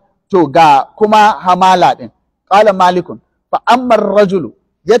bashi. To ga kuma hamala ɗin, ƙala malikun, fa amma rajulu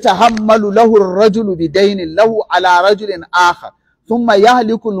ya tahammalu lahu rajulu bi dainin lahu ala rajulin akhar, thumma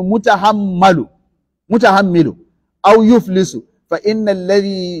yahliku mutahammilu aw yuflisu, fa inna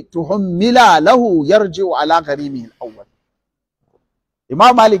alladhi tuhammila lahu yarji'u ala gharimihi al-awwal.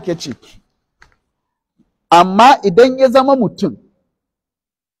 Imam Malik ya ce amma idan ya zama mutum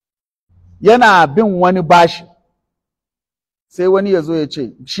yana bin wani bashi sai wani ya zo ya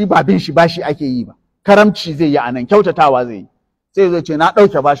ce shi ba bin shi bashi ake yi ba, karamci zai yi a nan, kyautatawa zai yi, sai zai ce na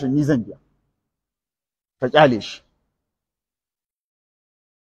ɗauke bashin ni zan biya, ka kyale shi,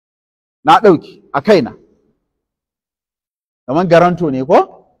 na ɗauki a kaina, kamar garanto ne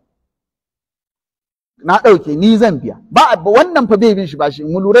ko? Na ɗauke ni zan biya, ba wannan fa bai bin shi bashi,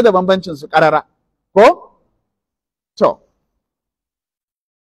 mu lura da bambancin su ƙarara ko? To,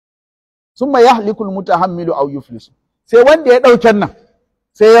 summa yahlikul mutahammilu aw yuflisu, sai wanda ya ɗauken nan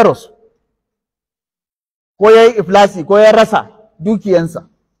sai ya rasu ko ya yi iflasi ko ya rasa dukiyansa,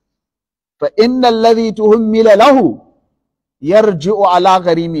 fa innal ladhi tuhammila lahu yarji'u ala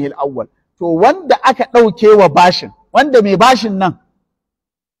gharimihi al-awwal, to wanda aka ɗauke wa bashin, wanda mai bashin nan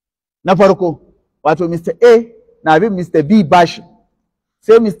na farko wato Mr. A na bin Mr. B bashi,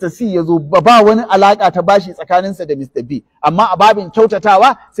 sai Mr. C ya zo ba wani alaƙa ta bashi tsakaninsa da Mr. B, amma a babin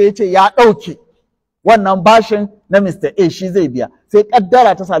kyautatawa sai ya ce ya ɗauke wannan bashin na Mr. A shi zai biya, sai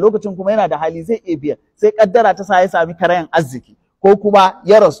ƙaddara ta sa lokacin kuma yana da hali zai iya biya, sai ƙaddara ta sa ya sami karayan arziki ko kuma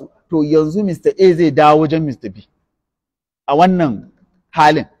ya rasu, to yanzu Mr. A zai dawo wajen Mr. B a wannan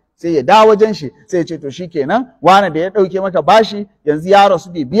halin, sai ya dawo wajen shi sai ya ce to shikenan wani da ya ɗauke maka bashi yanzu ya rasu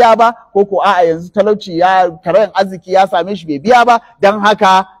bai biya ba, ko ko a'a yanzu talauci ya karayan arziki ya same shi bai biya ba, don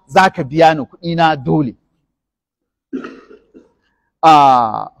haka zaka biya ni kuɗi na dole.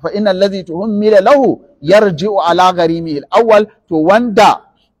 Fa innal ladhi tuhammila lahu yarji'u ala gharimihi al-awwal, to wanda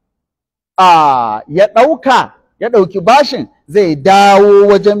ya ɗauki bashin zai dawo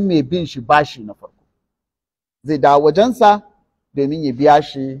wajen mai bin shi bashi na farko, zai dawo wajensa domin ya biya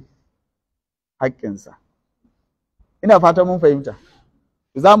shi haƙƙinsa. Ina fatan mun fahimta.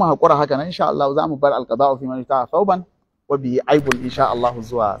 Za mu haƙura haka nan insha Allah, za mu bar alqada'u fi man ta'a thawban wa bihi aibun insha Allah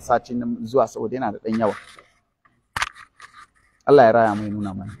zuwa sati zuwa, saboda yana da ɗan yawa. Allah ya raya mai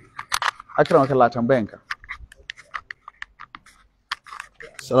nuna mana. Akramaka Allah, tambayanka.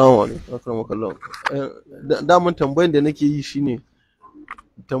 Assalamu alaikum. Akramaka Allah. Daman tambayan da nake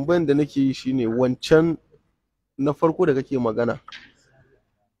yi shine wancan na farko da kake magana,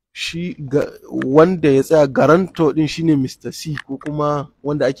 shi wanda ya tsaya garanto din shine Mr. C ko kuma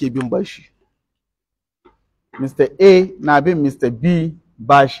wanda ake bin bashi? Mr. A na bin Mr. B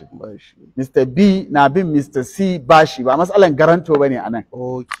bashi. Mr. B na bin Mr. C bashi, ba matsalan garanto bane anan.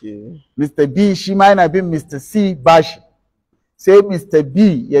 Okay. Mr. B shi ma yana bin Mr. C bashi. Sai Mr.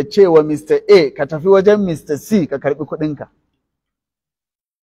 B ya ce wa Mr. A ka tafi wajen Mr. C ka karbi kuɗinka.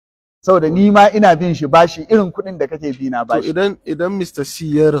 Saboda ni ma ina bin shi bashi irin kuɗin da kake bi na bashi. To idan Mr. C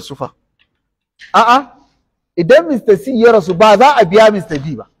ya rasu fa? A'a, idan Mr. C ya rasu ba za a biya Mr.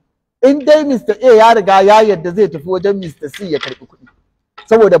 B ba. In dai Mr. A ya riga ya yadda zai tafi wajen Mr. C ya karbi kuɗi.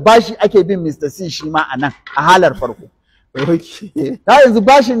 Saboda bashi ake bin Mr. C shi ma a nan a halar farko. Okay. Ta yanzu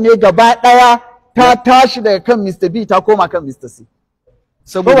bashin ne gaba ɗaya ta tashi daga kan Mr. B ta koma kan Mr. C.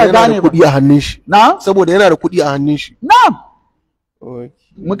 Saboda yana da kuɗi a hannun shi. Na? Saboda yana da kuɗi a hannun shi. Na'am. Okay.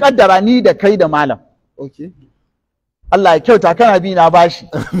 Muƙaddara ni da kai da malam. Okay. Allah ya kyauta, kana bi na bashi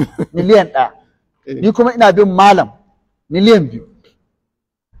miliyan 1. Ni kuma ina bin malam miliyan 2.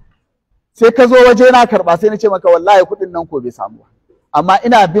 Sai ka zo waje na karɓa, sai na ce maka wallahi kuɗin nan ko bai samu ba. Amma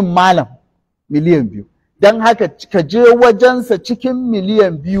ina bin malam miliyan 2. Don haka ka je wajensa cikin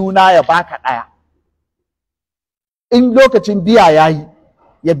miliyan 2 na ya baka 1. In lokacin biya ya yi,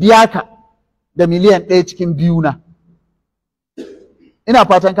 ya biya ka da miliyan 1 cikin 2 na. Ina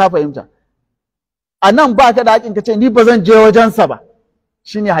fatan ka fahimta. A nan ba ka da haƙin ka ce ni ba zan je wajensa ba.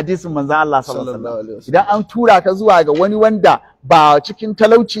 Shine hadisin manzon Allah sallallahu alaihi wasallam. Idan an tura ka zuwa ga wani wanda ba cikin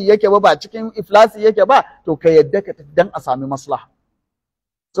talauci yake ba cikin iflasi yake ba, to ka yadda ka tafi dan a sami maslaha.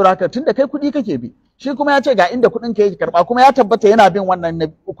 Saboda tunda kai kuɗi kake bi, shi kuma ya ce ga inda kuɗin ka yake karɓa, kuma ya tabbata yana bin wannan na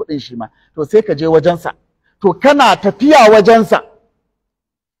kuɗin shi ma, to sai ka je wajensa. To kana tafiya wajensa,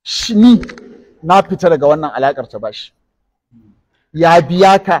 ni na fita daga wannan alaƙar ta bashi. Ya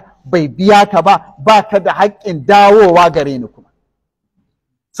biya ka, bai biya ka ba, ba ka da haƙƙin dawowa gare ni kuma.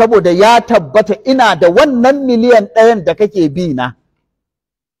 Saboda ya tabbata ina da wannan miliyan 1 da kake bi na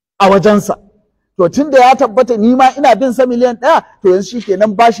a wajensa. To tun da ya tabbata ni ma ina bin sa miliyan 1, to yanzu shi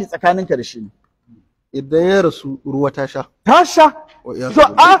kenan bashi tsakaninka da shi ne. Idan ya rasu ruwa ta sha. Ta sha.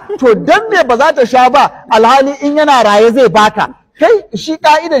 To dan me ba za ta sha ba, alhali in yana raye zai baka. Kai shi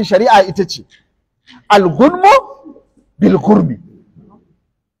ka'idan shari'a ita ce al-gunmu bil gurmi.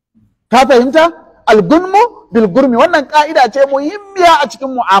 Ka fahimta? Al-gunmu bil gurmi, wannan ka'ida ce muhimmiya a cikin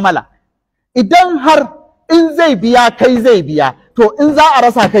mu'amala. Idan har in zai biya kai zai biya, to in za a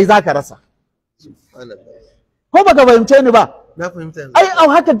rasa kai za ka rasa. Ko baka fahimce ni ba? na fahimta yanzu. ai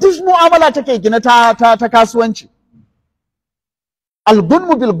haka duk mu'amala take gina ta kasuwanci.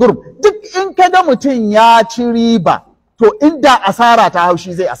 Al-gunmu bil gurb, duk in kaga mutum ya ci riba to inda asara ta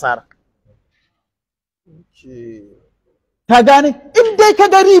haushi zai asara. Ka gane, in dai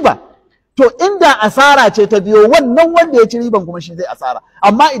kaga riba to inda asara ce ta biyo, wannan wanda ya ci riban kuma shi zai asara.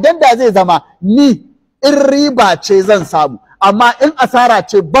 Amma idan da zai zama ni in riba ce zan samu, amma in asara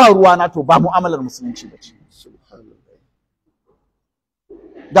ce ba ruwana, to ba mu'amalar musulunci ba ce.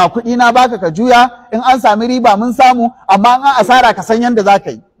 Ga kuɗi na baka ka juya, in an sami riba mun samu, amma an asara ka san yadda za ka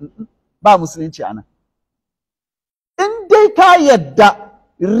yi. Ba musulunci anan. In dai ka yadda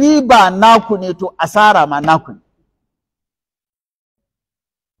riba naku ne, to asara ma naku ne.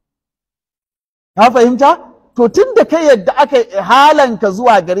 Ka fahimta? To tun da ka yadda aka halanka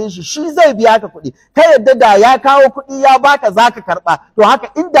zuwa gare shi, shi zai biya ka kuɗi. Ka yadda da ya kawo kuɗi ya baka za ka karɓa, to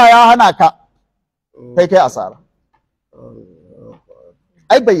haka inda ya hana ka, kai asara.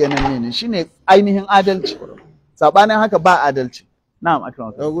 Ai bayyananne ne, shine ainihin adalci. Sabanin haka ba adalci. Na'am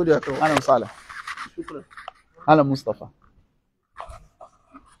akram. Na gode akram. Malam Salih. Shukran. Malam Mustafa.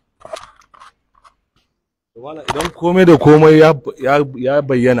 Wala idan komai da komai ya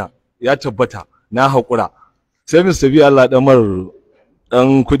bayyana, ya tabbata, na haƙura. Sai Mr. B Allah dan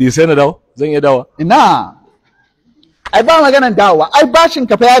kuɗi sai na dawo? Zan iya dawo? Ina. Ai ba maganan dawowa. Ai bashin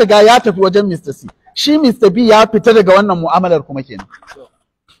ka fa ya riga ya tafi wajen Mr. C. Shi Mr. B ya fita daga wannan mu'amalar kuma kenan.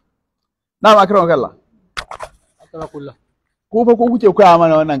 Na'am akram kallah. Akrakullah. Ku fa ku kuke koya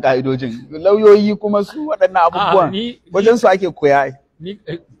mana wannan ka'idojin. Lauyoyi kuma su waɗannan abubuwan wajen su ake koya. Ni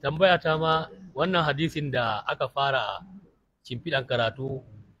tambaya ta ma wannan hadisin da aka fara cimfiɗan karatu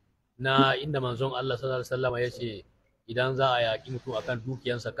na inda manzon Allah sallallahu alaihi wasallam ya ce idan za a yaƙi mutum akan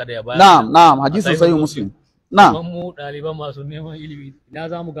dukiyansa kada ya bayar. Na'am hadisin sahih Muslim. Na'am. Mu ɗaliban masu neman ilimi ina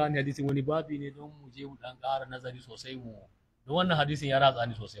za mu gane hadisin wani babi ne don mu je mu dan ƙara nazari sosai mu. Don wannan hadisin ya ratsa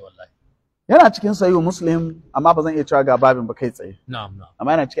ni sosai wallahi. Yana cikin sahihu Muslim, amma ba zan iya cewa ga babin ba kai tsaye. Na'am.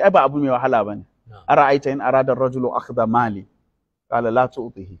 Amma yana cikin ai ba abu mai wahala bane. Ara'aita in arada ar-rajulu akhdha mali qala la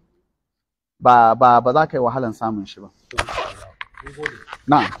tu'tihi. Ba za ka yi wahalan samun shi ba.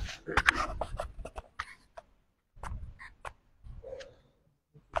 Na'am.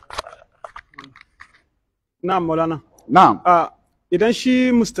 Na'am Maulana. Na'am. Idan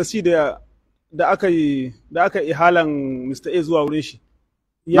shi Mustasi da aka yi ihalan Mr. A zuwa wurin shi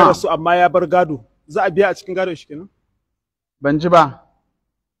ya rasu amma ya bar gado, za a biya a cikin gadon shi kenan? Ban ji ba.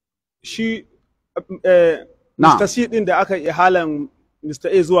 Shi Mustasi din da aka yi ihalan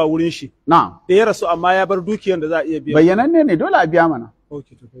Mr. A zuwa wurin shi. Na'am. Da ya rasu amma ya bar dukiyar da za a iya biya. Bayyananne ne, dole a biya mana.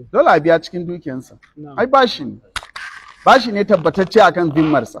 Dole a biya cikin dukiyarsa. Ai bashi ne. Bashi ne tabbatacce akan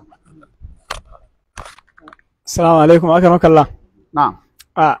zimmarsa. Assalamu alaikum akramakallah. Na'am.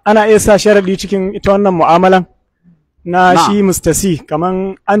 Ana iya sa sharadi cikin ita wannan mu'amalan na shi Mr. C,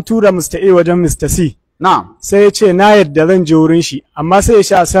 kaman an tura Mr. A wajen Mr. C. Na'am. Sai ya ce na yadda zan je wurin shi, amma sai ya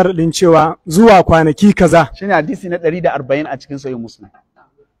sha sharadin cewa zuwa kwanaki kaza. Shine hadisi na 140 a cikin sahih Muslim.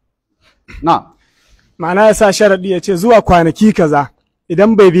 Na'am. Ma'ana ya sa sharadi ya ce zuwa kwanaki kaza,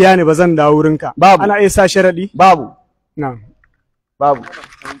 idan bai biya ni ba zan dawo wurinka. Babu. Ana iya sa sharadi? Babu. Na'am. Babu.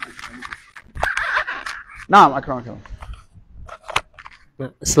 Na'am akramakallah.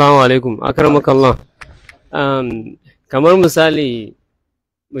 Assalamu alaikum akramakallah. Kamar misali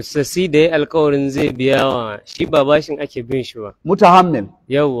Mustasi da ya alkawarin zai biya wa shi ba bashin ake bin shi ba. Mutahammil.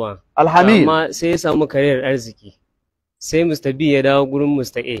 Yawwa. Alhamid. Amma sai ya samu kariyar arziki. Sai Mr. B ya dawo gurin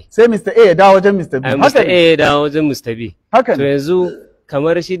Mr. A. Sai Mr. A ya dawo wajen Mr. B. Mr. A ya dawo wajen Mr. B. Haka to yanzu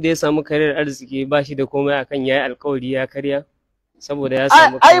kamar shi da ya samu kariyar arziki ba shi da komai akan yayi alkawari ya karya saboda ya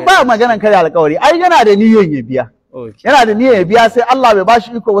samu ai ba maganan karya alkawari, ai yana da niyyar ya biya. Yana da niyyar ya biya sai Allah bai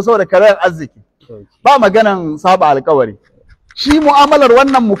bashi iko ba saboda kariyar arziki. Ba maganan saba alkawari. Shi mu'amalar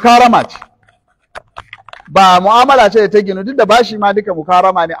wannan mukarama ce. Ba mu'amala ce da ta ginu, duk da bashi ma duka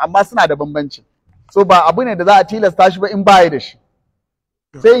mukarama ne, amma suna da bambanci. So ba abu ne da za a tilasta shi ba in baya da shi.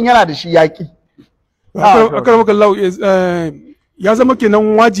 Sai in yana da shi yaƙi. Akramakallahu ya zama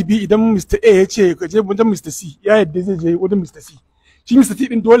kenan wajibi idan Mr. A ya ce ka je wajen Mr. C, ya yadda zai je wajen Mr. C. Shi Mr. C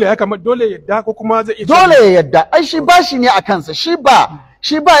din dole ya yadda ko kuma zai dole ya yadda. Ai shi bashi ne a kansa. Shi ba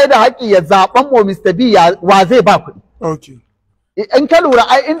ya da haƙƙi ya zaɓan wa Mr. B wa zai ba kuɗi. Okay. In ka lura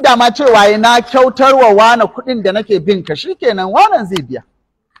ai inda ma cewa na kyautar wa wane kuɗin da nake bin ka shikenan wanan zai biya.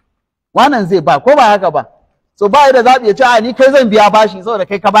 Wanan zai ba ko ba haka ba. So ba ya da zaɓi ya ce a ni kai zan biya bashi saboda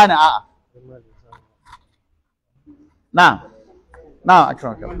kai ka bani a'a. Na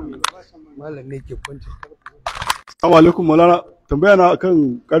akramaka. Malam ne ke kwanci. Assalamu alaikum Maulana, tambaya na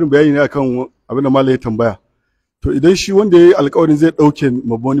akan karin bayani ne akan abin da malam ya tambaya. To idan shi wanda ya yi alƙawarin zai ɗauke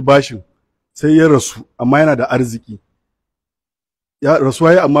wani bashin sai ya rasu amma yana da arziki. ya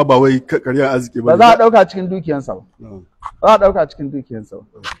rasuwa ya amma ba wai kariyar arziki ba. Ba za a ɗauka cikin dukiyansa ba. Ba za a ɗauka cikin dukiyansa ba.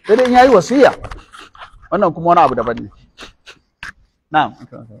 Sai dai in yayi wasiya. Wannan kuma wani abu daban ne. Na'am.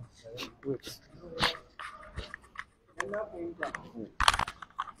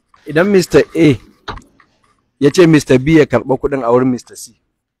 Idan Mr. A ya ce Mr. B ya karɓa kuɗin a wurin Mr. C,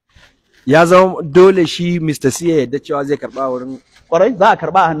 ya zama dole shi Mr. C ya yarda cewa zai karɓa a wurin. Kwarai za a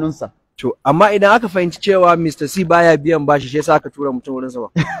karɓa a hannunsa. To, amma idan aka fahimci cewa Mr. C baya biyan bashi, shi yasa aka tura mutum wurinsa ba.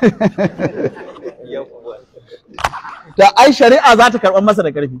 Da ai shari'a za ta karɓar masa da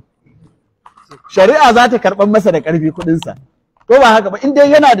ƙarfi. Shari'a za ta karɓar masa da ƙarfi kuɗinsa. Ko ba haka ba, in dai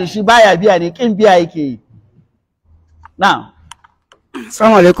yana da shi baya biya ne, ƙin biya yake yi. Na'am.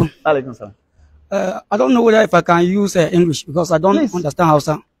 Assalamu alaikum. Alaikum salam. I don't know whether if I can use English because I don't understand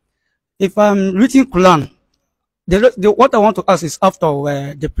Hausa. If I'm reading Quran, what I want to ask is after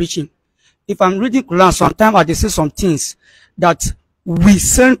the preaching. If I'm reading Quran, sometimes I say some things that we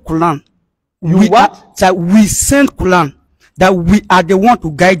send Quran. We send Quran, that we are the one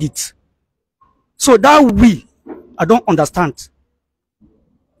to guide it. So that I don't understand.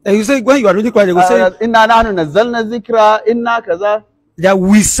 And you say when you are reading Quran, they will say inna nahnu nazzalna dhikra inna kaza. That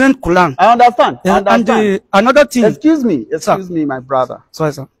we send Quran. I understand. And another thing. Excuse me, my brother.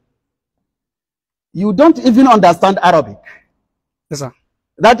 Sorry, sir. You don't even understand Arabic. Yes, sir.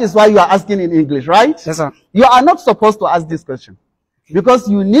 That is why you are asking in English, right? Yes, sir. You are not supposed to ask this question. Because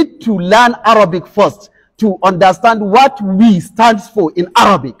you need to learn Arabic first to understand what we stands for in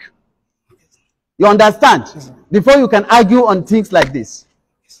Arabic. You understand? Yes, before you can argue on things like this.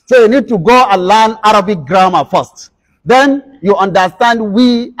 So you need to go and learn Arabic grammar first. Then you understand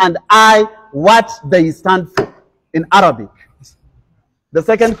we and I, what they stand for in Arabic. The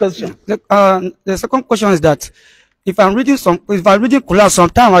second question. The second question is that if I'm reading Quran,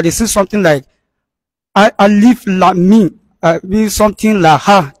 sometimes I see something like alif lam mim, something like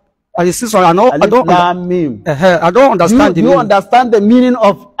ha. I see something. I don't understand. Do you understand the meaning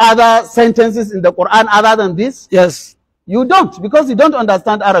of other sentences in the Quran other than this? Yes. You don't, because you don't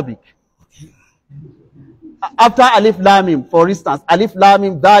understand Arabic. After alif lam mim, for instance, alif lam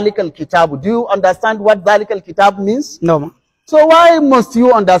mim dhalikal kitab. Do you understand what dhalikal kitab means? No. So why must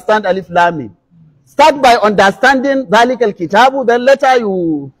you understand alif lam mim? Start by understanding dhalikal kitab, then later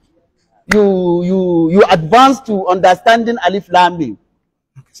you advance to understanding alif lam mim.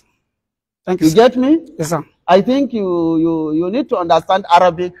 Thank you. You get me? Yes, sir. I think you need to understand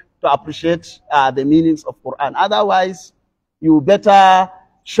Arabic to appreciate the meanings of Quran. Otherwise, you better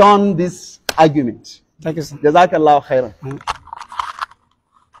shun this argument. Thank you, sir. Jazakallah khairan.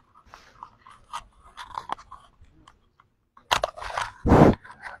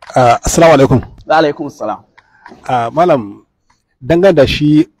 Assalamu alaikum. Wa alaikum assalam. Malam, dangane da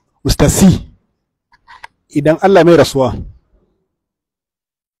shi Mr. C, idan Allah mai rasuwa,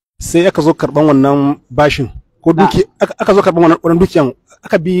 sai aka zo karban wannan bashin, ko duki, aka zo karban wannan dukiyan,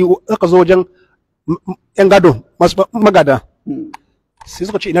 aka zo wajen ‘yan gado, masu magada, sai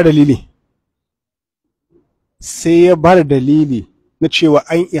suka ce ina dalili. Sai ya ba da dalili na cewa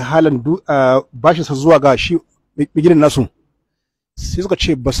an yi halin bashinsa zuwa ga shi gidan nasu. Sai suka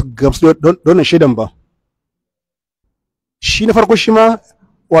ce ba su gamsu don shaidan ba. Shi na farko shi ma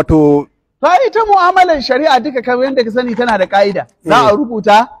wato. Ta ita mu'amalar shari'a duka kamar yadda ka sani tana da ka'ida. Za a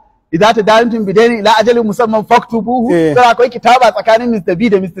rubuta idan ta dalilin bidani ila ajalin musamman faktubuhu. Sai akwai kitaba tsakanin Mr. B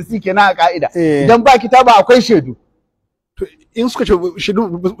da Mr. C kenan a ka'ida. Idan ba kitaba akwai shaidu. In suka ce shaidu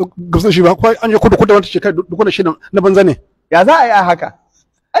gamsu shi ba, ko an je kudu wata shekara duk wanda shaidan na banza ne. Ya za a yi a haka?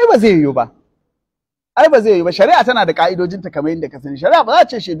 Ai ba zai yiwu ba. Ai ba zai yiwu ba. Shari'a tana da ka'idojinta kamar yadda ka sani. Shari'a ba za ta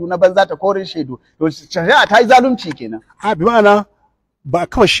ce shaidu na banza ta korin shaidu. To shari'a ta yi zalunci kenan. Bi ma'ana ba a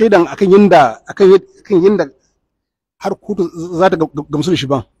kawai shaidan akan yanda har kotu za ta gamsu da shi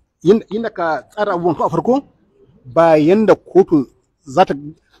ba. Yanda ka tsara abubuwan ko a farko ba yanda kotu za ta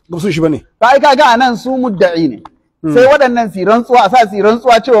gamsu da shi ba ne. Ba ai kaga a nan su mudda'i ne. Sai waɗannan si rantsuwa a sa si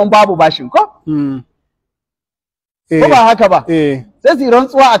rantsuwa cewa babu bashin ko? Ko ba haka ba? Sai si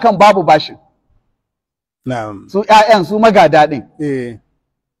rantsuwa akan babu bashin. Su ƴaƴan su magada ɗin.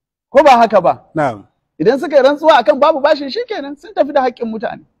 Ko ba haka ba? Idan suka yi rantsuwa akan babu bashin shikenan sun tafi da haƙƙin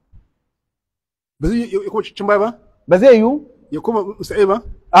mutane. Ba zai yi kuma cin baya ba? Ba zai yiwu? Ya kuma musa'ai ba?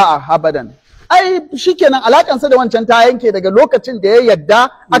 A'a, abadan. Ai shikenan alakansa da wancan ta yanke daga lokacin da ya yadda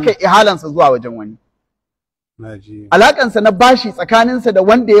aka ihalansa zuwa wajen wani. Alakansa na bashi tsakaninsa da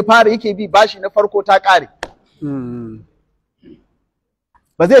wanda ya fara yake bi bashi na farko ta ƙare.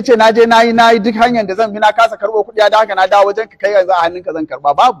 Ba zai ce na je na yi duk hanyar da zan bi na kasa karɓo kuɗi da haka na dawo wajen ka kai yanzu a hannunka zan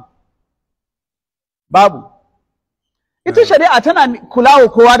karɓa babu. Ita shari'a tana kula wa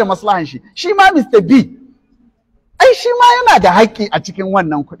kowa da maslahan shi. Shi ma Mr. B ai shi ma yana da haƙƙi a cikin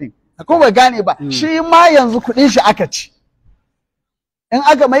wannan kuɗin ko ba gane ba shi ma yanzu kuɗin shi aka ci in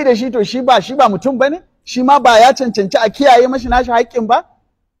aka mai da shi to shi ba mutum bane shi ma ba ya cancanci a kiyaye mashi nashi haƙƙin ba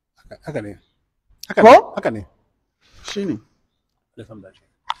haka ne ko haka ne shine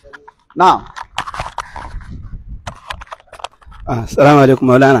na'am assalamu alaikum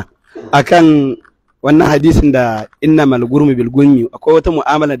maulana akan wannan hadisin da innamal gurmi bil gulmi akwai wata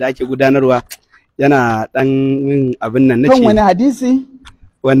mu'amala da ake gudanarwa yana dan yin abin nan nace kan wani hadisi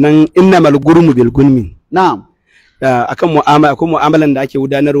wannan innamal gurmu bil gulmi na'am akan mu'amala akwai mu'amalan da ake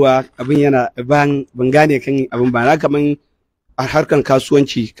gudanarwa abin yana ban gane kan abin ba na kaman a harkan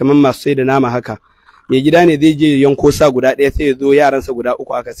kasuwanci kaman masu sai da nama haka mai gida ne zai je yanko sa guda ɗaya sai ya zo yaransa guda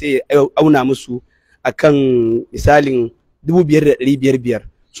uku haka sai ya auna musu akan misalin 5,500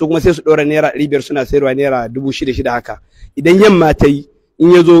 su kuma sai su ɗora naira 500 suna sayarwa naira 6,600 haka idan yamma ta yi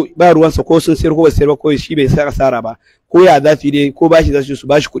in ya zo ba ruwansa ko sun sayar ko ba sayar ba ko shi bai sa asara ba ko ya za su yi dai ko bashi za su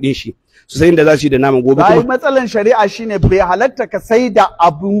bashi kuɗin shi su sai da za su yi da naman gobe kuma matsalan shari'a shine bai halatta ka sai da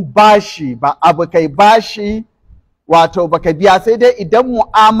abun bashi ba abu kai bashi wato baka biya sai dai idan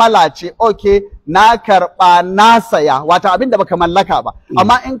mu'amala ce okay na karba na saya wato abin da baka mallaka ba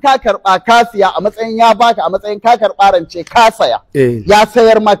amma in ka karba ka siya a matsayin ya baka a matsayin ka karba rance ka saya ya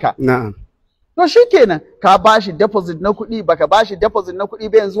sayar maka na'am to shikenan ka bashi deposit na kuɗi baka bashi deposit na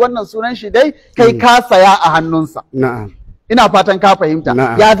kuɗi ba yanzu wannan sunan shi dai kai ka saya a hannunsa na'am ina fatan ka fahimta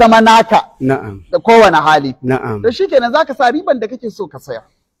ya zama naka na'am da kowane hali na'am to shikenan zaka sa riban da kake so ka saya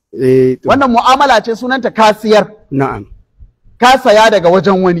wannan mu'amala ce sunanta kasiyar na'am ka saya daga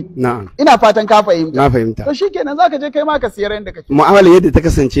wajen wani na'am ina fatan ka fahimta na fahimta to shikenan zaka je kai ma ka siyar yanda kake mu'amala yadda ta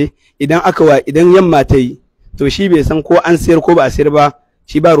kasance idan idan yamma ta yi to shi bai san ko an sayar ko ba a sayar ba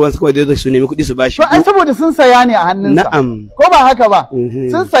shi ba ruwan kawai da su nemi kuɗi su bashi to ai saboda sun saya ne a hannunsa na'am ko ba haka ba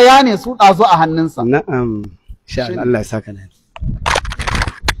sun saya ne su ɗazo a hannunsa na'am insha Allah ya saka nan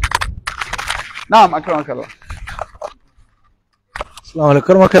na'am akramakallah Assalamu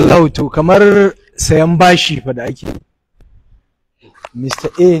alaikum makallahu to kamar sayan bashi fa da ake Mr.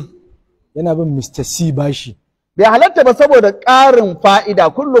 A yana bin Mr. C bashi bai halatta ba saboda ƙarin fa'ida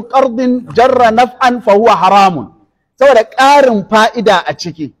kullu qardin jarra naf'an fa huwa haramun saboda ƙarin fa'ida a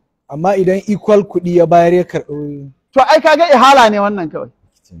ciki amma idan equal kuɗi ya bayar ya karɓi to ai kaga ihala ne wannan kawai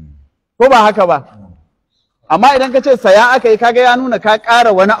ko ba haka ba amma idan ka ce saya aka yi kaga ya nuna ka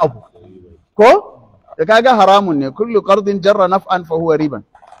ƙara wani abu ko da kaga haramun ne kullu qardin jarra naf'an fa huwa riban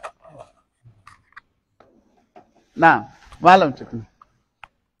na malam cikin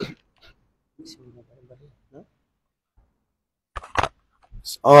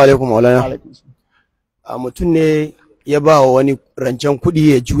Assalamu alaikum maulana a mutum ne ya ba wa wani rancen kuɗi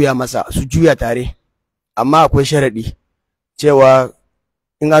ya juya masa su juya tare amma akwai sharaɗi cewa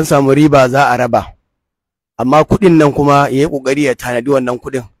in an samu riba za a raba amma kuɗin nan kuma ya yi ƙoƙari ya tanadi wannan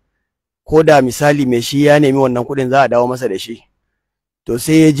kuɗin ko da misali mai shi ya nemi wannan kuɗin za a dawo masa da shi to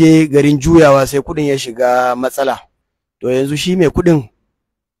sai ya je garin juyawa sai kuɗin ya shiga matsala to yanzu shi mai kuɗin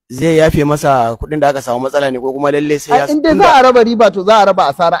zai yafe masa kuɗin da aka samu matsala ne ko kuma lalle sai ya in dai za a raba riba to za a raba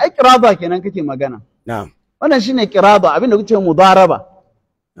asara ai kiraba kenan kake magana na'am wannan shine kiraba abinda kuke mudaraba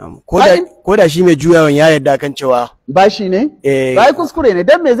ko da shi mai juyawan ya yarda kan cewa bashi ne bai kuskure ne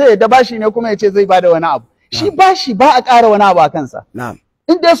dan me zai yarda bashi ne kuma ya ce zai bada wani abu shi bashi ba a ƙara wani abu a kansa na'am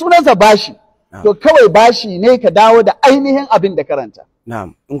in dai sunansa bashi to kawai bashi ne ka dawo da ainihin abin da karanta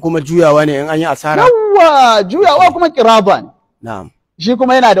na'am in kuma juyawa ne in an yi asara yawa juyawa kuma kiraba ne na'am shi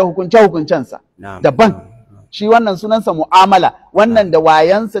kuma yana da hukunce-hukuncensa daban shi wannan sunansa mu'amala wannan da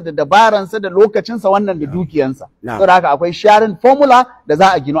wayansa da dabaransa da lokacinsa wannan da dukiyansa saboda haka akwai sharing formula da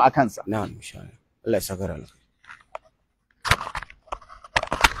za a gino a kansa na'am insha Allah Allah ya saka ran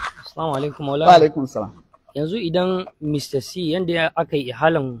Assalamu alaikum wa alaikum salam yanzu idan Mr. C yanda aka yi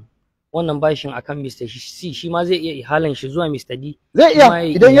ihalan wannan bashin akan Mr. C shi ma zai iya ihalan shi zuwa Mr. D zai iya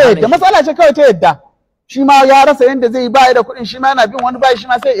idan ya yadda matsala ce kawai ta yadda shi ma ya rasa yanda zai yi baya da kuɗin shi ma yana bin wani bashi shi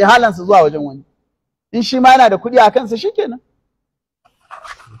ma sai ihalansa zuwa wajen wani in shi ma yana da kuɗi a kansa shikenan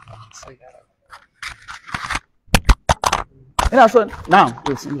ina so na'am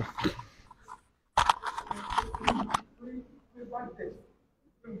bismillah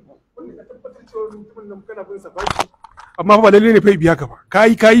amma ba lalle ne fa biya ka ba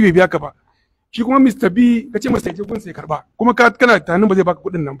kayi bai biya ka ba shi kuma Mr. B kace masa je gun sai karba kuma kana tunanin ba zai baka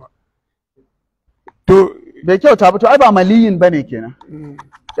kuɗin nan ba to bai kyauta ba to ai ba maliyin bane kenan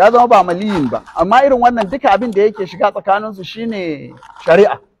ya zama ba maliyin ba amma irin wannan duka abin da yake shiga tsakanin su shine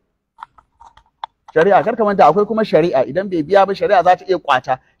shari'a kar ka manta akwai kuma shari'a idan bai biya ba shari'a za ta iya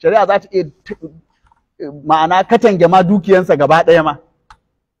kwata shari'a za ta iya ma'ana katange ma dukiyansa gaba ɗaya ma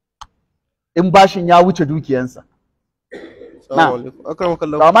in bashin ya wuce dukiyansa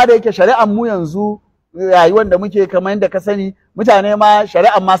amma da yake shari'ar mu yanzu rayuwar da muke kamar yadda ka sani mutane ma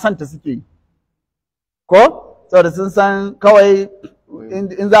shari'ar ma santa suke yi ko saboda sun san kawai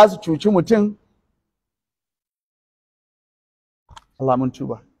in za su cuci mutum Allah mun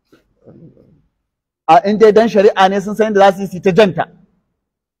tuba in dai dan shari'a ne sun san yadda za su yi ta janta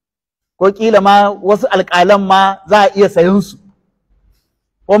ko kila ma wasu alƙalan ma za a iya sayan su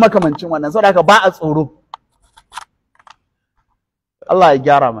ko makamancin wannan saboda haka ba a tsoro Allah ya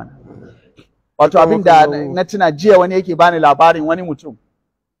gyara mana wato abin da na tuna jiya wani yake bani labarin wani mutum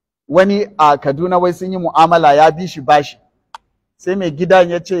wani a Kaduna wai sun yi mu'amala ya bi shi bashi sai mai gidan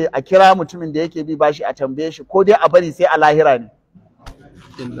ya ce a kira mutumin da yake bi bashi a tambaye shi ko dai a bari sai a lahira ne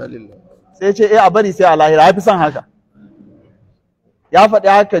sai ya ce a bari sai a lahira ya fi son haka ya faɗi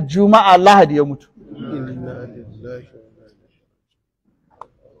haka juma'a lahadi ya mutu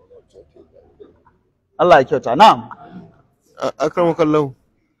Allah ya kyauta na'am akramakallahu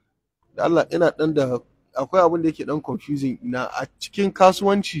da Allah ina dan da akwai abin da yake dan confusing ina a cikin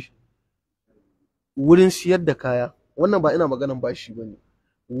kasuwanci wurin siyar da kaya wannan ba ina maganan bashi bane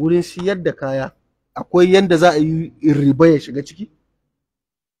wurin siyar da kaya akwai yanda za a yi riba ya shiga ciki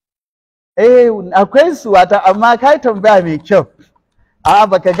akwai su wata amma kai tambaya mai kyau a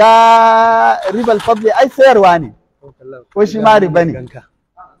baka ga ribal fadli ai sayarwa ne ko shi ma riba ne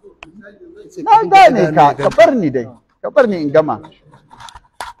na gane ka bar ni dai ka bar ni in gama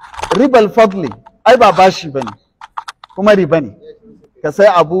ribal fadli ai ba bashi bane kuma riba ne ka sai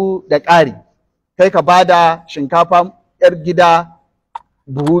abu da ƙari kai ka bada shinkafa yar gida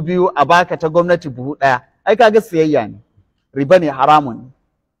buhu 2 a baka ta gwamnati buhu 1 ai kaga siyayya ne riba ne haramun ne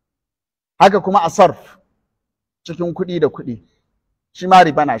haka kuma a sarf cikin kuɗi da kuɗi shi ma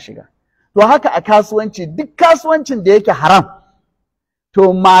riba na shiga to haka a kasuwanci duk kasuwancin da yake haram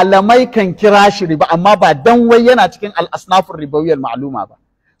to malamai kan kira shi riba amma ba dan wai yana cikin al-asnafur ribawiyyal ma'luma ba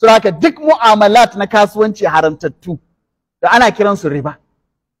to haka duk mu'amalat na kasuwanci haramtattu da ana kiran su riba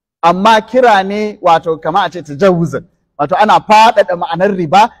amma kira ne wato kama a ce tajawuzan wato ana faɗaɗa ma'anar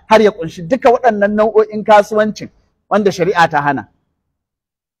riba har ya kunshi duka waɗannan nau'o'in kasuwancin wanda shari'a ta hana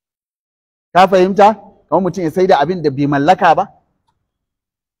ka fahimta kamar mutum ya sai da abin da bai mallaka ba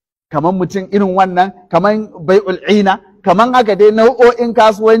kamar mutum irin wannan kamar bai'ul ina kamar haka dai nau'o'in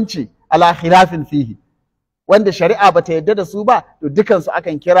kasuwanci ala khilafin fihi wanda shari'a bata yarda da su ba to dukansu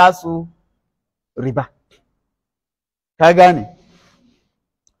akan kira su riba ka gane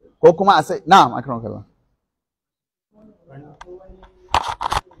ko kuma a sai na'am akram kallah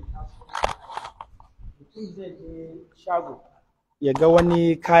ya ga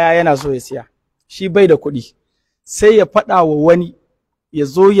wani kaya yana so ya siya shi bai da kuɗi sai ya faɗa wa wani ya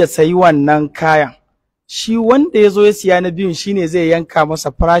zo ya sayi wannan kayan shi wanda ya zo ya siya na biyun shine zai yanka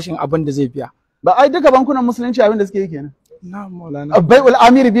masa farashin abin da zai biya ba ai duka bankunan musulunci abin da suke yi kenan na'am maulana bai'ul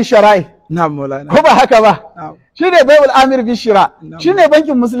amir bi shara'i na'am maulana ko ba haka ba shine bai'ul amir bi shira shine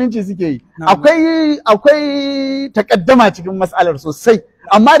bankin musulunci suke yi akwai takaddama cikin mas'alar sosai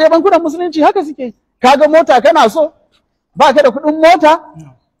amma dai bankunan musulunci haka suke yi kaga mota kana so ba ka da kuɗin mota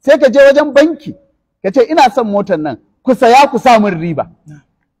sai ka je wajen banki ka ce ina son motar nan ku saya ku sa min riba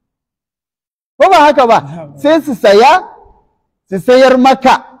ko ba haka ba sai su saya su sayar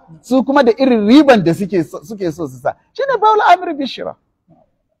maka su kuma da irin riban da suke so su sa shine bai'ul amir bishira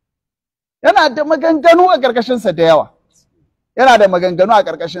yana da maganganu a ƙarƙashin sa da yawa yana da maganganu a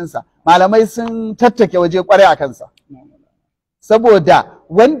ƙarƙashin sa malamai sun tattake waje kwarai a kansa saboda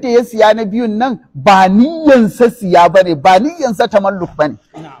wanda ya siya na biyun nan ba niyyansa siya bane ba niyyansa tamalluk bane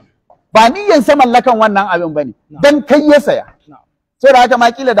ba niyyansa mallakan wannan abin bane dan kai ya saya sai da haka ma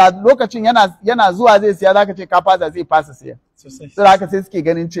kila da lokacin yana zuwa zai siya zaka ce ka fasa zai fasa siya sai da haka sai suke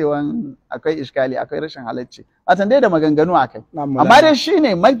ganin cewa akwai iskali akwai rashin halacci watan dai da maganganu akai amma dai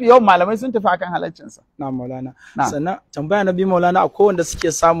shine mafi yawan malamai sun tafi akan halaccin sa na maulana sannan tambaya na bi maulana akwai wanda suke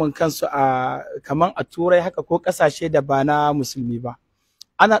samun kansu a kaman a turai haka ko kasashe da ba na musulmi ba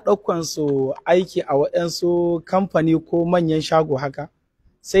ana ɗaukan su aiki a waɗansu kamfani ko manyan shago haka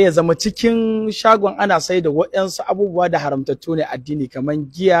sai ya zama cikin shagon ana sai da waɗansu abubuwa da haramtattu ne addini kamar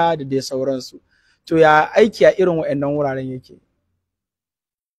giya da dai sauransu to ya aiki a irin waɗannan wuraren yake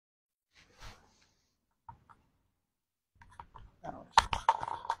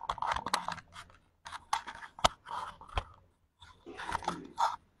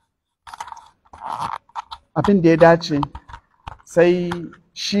abin da ya dace sai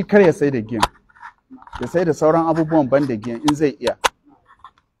shi kar ya sai da giyan ya sai da sauran abubuwan ban da giyan in zai iya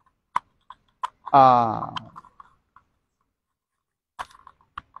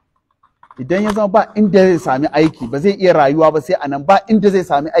idan ya zama ba inda zai sami aiki ba zai iya rayuwa ba sai anan ba inda zai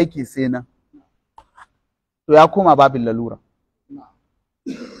sami aiki sai nan to ya koma babin lalura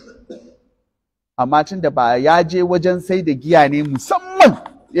amma tun da ba ya je wajen sai da giya ne musamman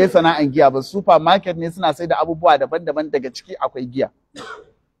ya yi sana'an giya ba, supermarket ne suna sai da abubuwa daban-daban, daga ciki akwai giya.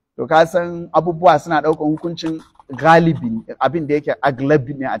 To ka san abubuwa suna ɗaukan hukuncin galibi, abin da yake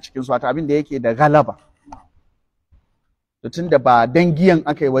aglabi ne a cikin su, wato abin da yake da galaba. To tun da ba dan giyan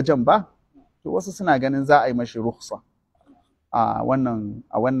aka yi wajen ba, to wasu suna ganin za a yi mashi ruksa a wannan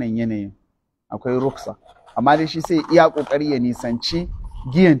yanayin, akwai ruksa. Amma dai shi sai iya kokari ya nisanci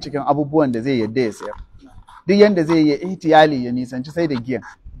giyan cikin abubuwan da zai yadda ya sayar. Duk yanda zai yi ihtiyali ya nisanci sai da giyan.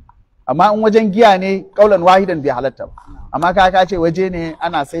 Amma in wajen giya ne kaulan wahidan bai halatta ba. Amma ka ce waje ne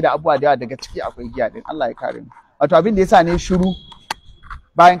ana sai da abubuwa da yawa, daga ciki akwai giya din. Allah ya kare mu. Wato abin da yasa ne shiru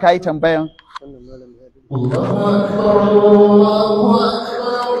bayan ka yi tambayan Allahu akbar, Allahu akbar.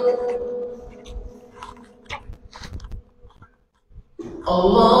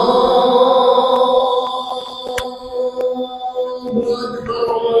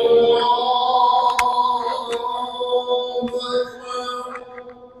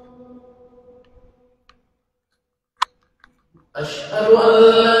 أشهد أن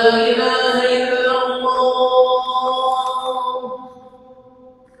لا إله إلا الله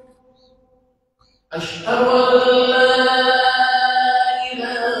أشهد أن لا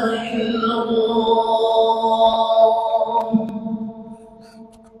إله إلا الله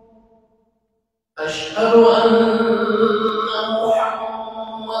أشهد أن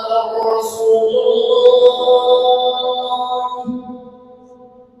محمدا رسول الله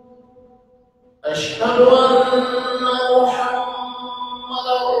أشهد أن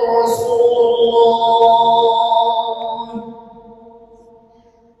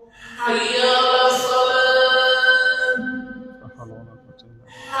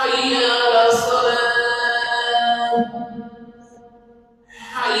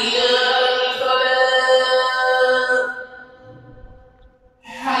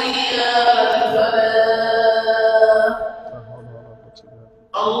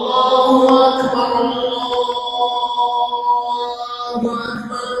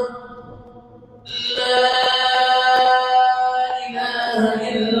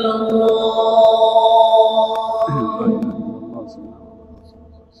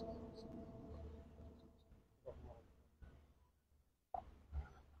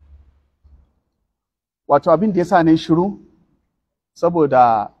wato abin da ya sa ne shiru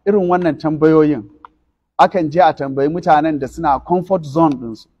saboda irin wannan tambayoyin akan je a tambayi mutanen da suna comfort zone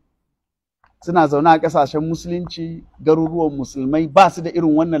ɗinsu, suna zaune a ƙasashen musulunci, garuruwan musulmai, ba su da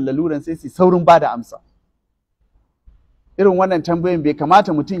irin wannan laluran sai su saurin ba da amsa. Irin wannan tambayoyin bai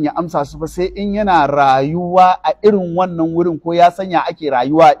kamata mutum ya amsa su ba sai in yana rayuwa a irin wannan wurin ko ya sanya ake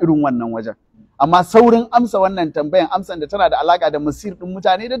rayuwa a irin wannan wajen. Amma saurin amsa wannan tambayan, amsan da tana da alaƙa da masir ɗin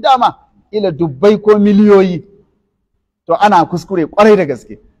mutane da dama, ila dubbai ko miliyoyi, to ana kuskure kwarai da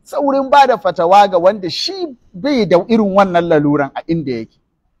gaske. Saurin ba da fatawa ga wanda shi bai da irin wannan laluran a inda yake.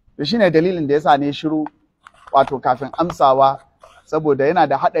 To shine dalilin da yasa ne shiru wato kafin amsawa, saboda yana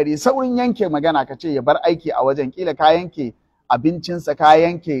da haɗari saurin yanke magana ka ce ya bar aiki a wajen, kila ka yanke abincinsa, ka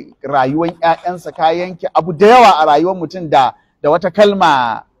yanke rayuwar ƴaƴansa, ka yanke abu da yawa a rayuwar mutum da wata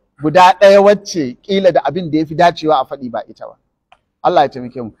kalma guda ɗaya wacce kila da abin da ya fi dacewa a faɗi ba ita ba. Allah ya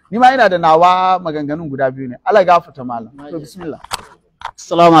taimake mu. Ni ma ina da nawa maganganun guda biyu ne. Allah gafarta malam. To bismillah.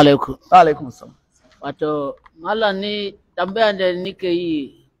 Assalamu alaikum. Wa alaikum assalam. Wato malam ni tambayan da nake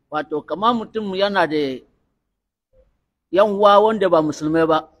yi, wato kamar mutum yana da yan uwa wanda ba musulmai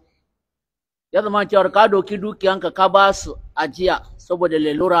ba, ya zama cewa ka doki dukiyanka ka ba su ajiya saboda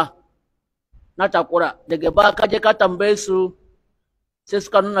lalura na takura, daga ba ka je ka tambaye su sai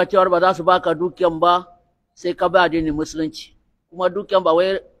suka nuna cewa ba za su baka dukiyan ba, sai ka ba addinin musulunci, kuma dukiyan ba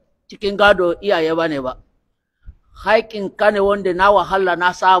wai cikin gado iyaye ba ne ba, haƙin ka ne wanda na wahala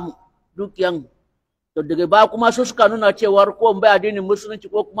na samu dukiyan. To daga baya kuma su suka nuna cewar ko in bai addinin musulunci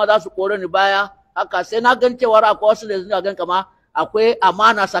ko kuma za su kore ni baya, haka sai na gan cewar akwai wasu da suna gan kama akwai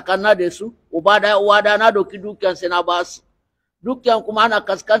amana sakana da su, uba da uwa da na doki dukiyan sai na ba su. Dukiyan kuma ana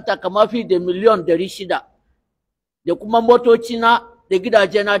kaskanta kamar fi da miliyon 600, da kuma motoci na da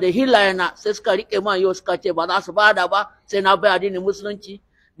gidaje na da hilaye na sai suka rike man yau suka ce ba za su bada ba sai na bai addinin musulunci,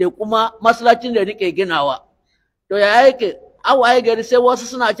 da kuma masallacin da nake ginawa. To ya yake awaye gari sai wasu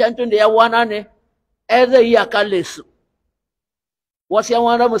suna can tun da yawana ne zai iya kalle su. Wasu yan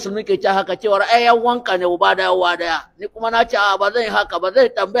wani musulmi ke ce haka cewar yan wanka ne uba da yawa daya, ni kuma na ce ba zan yi haka ba, zai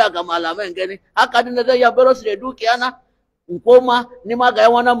tambaya ga malamai gani haka din da zai ya baro su da dukiya na in koma ni ma ga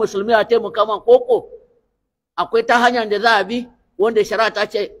yan wani musulmi a taimaka man, koko akwai ta hanyar da za a bi wanda shari'a ta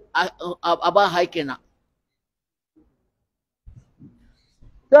ce a ban haikina.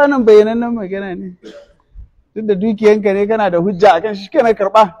 Ta nan bayyanannen magana ne, duk da dukiyanka ne kana da hujja akan shi kana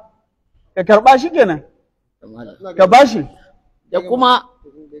karɓa. ka karba shi kenan ka bashi. Da kuma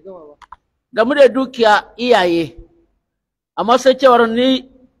game da dukiya iyaye, amma sai cewar ni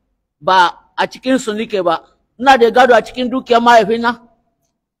ba a cikin su nike ba, ina da gado a cikin dukiyar mahaifina.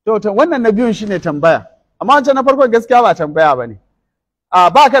 To wannan na biyun shine tambaya, amma wancan na farko gaskiya ba tambaya bane.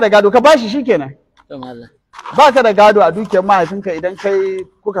 Ba ka da gado, ka bashi shikenan. Ba ka da gado a dukiyar mahaifinka idan kai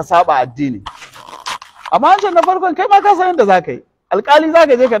kuka saba addini. Amma wancan na farkon kai ma ka san yadda za ka yi. Alƙali za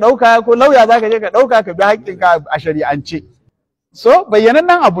ka je ka ɗauka ko lauya za ka je ka ɗauka ka bi haƙƙinka a shari'ance. So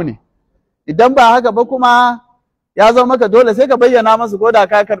bayyanannen abu ne. Idan ba haka ba kuma ya zama maka dole sai ka bayyana masu ko da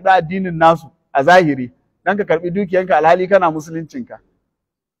ka karɓi addinin nasu a zahiri dan ka karɓi dukiyanka alhali kana musuluncinka.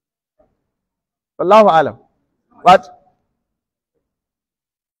 Wallahu alam. But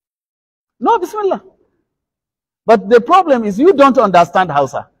no, bismillah. But the problem is you don't understand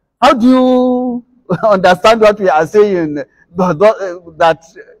Hausa. How do you understand what we are saying that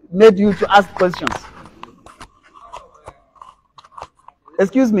made you to ask questions?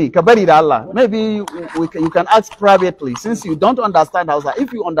 Excuse me, kabari da Allah. Maybe you can ask privately since you don't understand Hausa.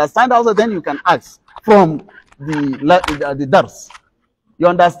 If you understand Hausa, then you can ask from the Dars. You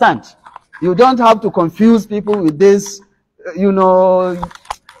understand? You don't have to confuse people with this,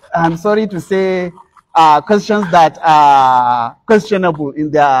 I'm sorry to say, questions that are questionable in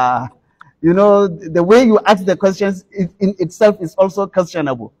their, the way you ask the questions in itself is also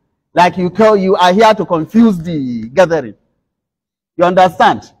questionable. Like you are here to confuse the gathering. You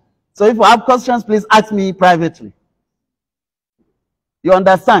understand? So if you have questions, please ask me privately. You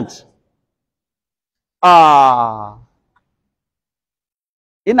understand?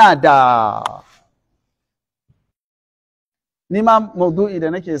 Ina da nima maudu'i da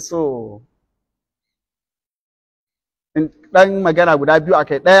nake so in dan magana guda biyu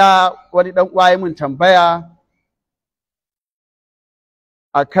akai. Daya wani dan uwa mun tambaya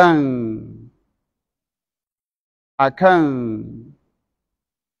akan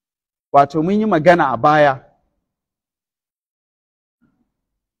wato mun yi magana a baya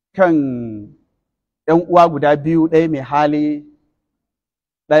kan ‘yan uwa guda biyu, ɗaya mai hali,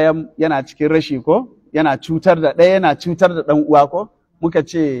 ɗaya yana cikin rashi ko yana cutar da ɗaya, yana cutar da ɗan uwa ko muka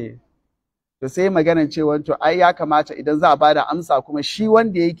ce to sai maganar cewa to ai ya kamata idan za a bada amsa kuma shi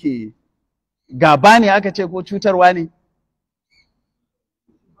wanda yake gaba ne aka ce ko cutarwa ne?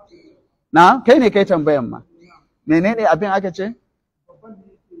 Na kai ne kai tambayan ma menene abin aka ce?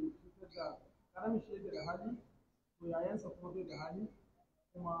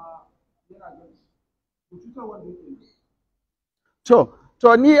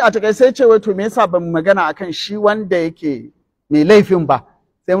 To ni a takaice cewa to me yasa ban magana akan shi wanda yake mai laifin ba,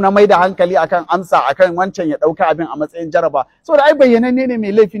 sai na mai da hankali akan amsa akan wancan ya dauka abin a matsayin jaraba, saboda ai bayyananne ne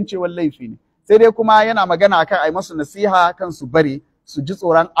mai laifin cewa laifi ne, sai dai kuma yana magana akan ai masu nasiha kan su bari su ji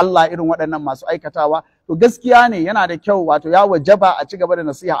tsoron Allah irin waɗannan masu aikatawa. To gaskiya ne yana da kyau wato ya wajaba a ci gaba da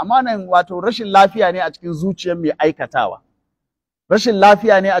nasiha, amma nan wato rashin lafiya ne a cikin zuciyar mai aikatawa, rashin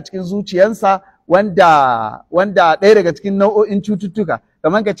lafiya ne a cikin zuciyarsa wanda ɗaya daga cikin nau'o'in cututtuka,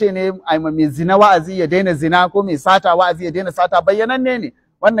 kamar ka ce ne mai zina wa'azi ya daina zina ko mai sata wa'azi ya daina sata, bayyananne ne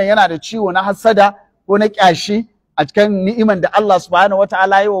wannan yana da ciwo na hassada ko na ƙyashi a cikin ni'iman da Allah subhanahu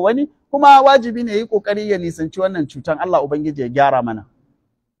wataala ya yi wa wani, kuma wajibi ne ya yi ƙoƙari ya nisanci wannan cutan. Allah ubangiji ya gyara mana.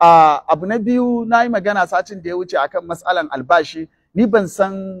 Abu na biyu, na yi magana satin da ya wuce akan matsalan albashi. Ni ban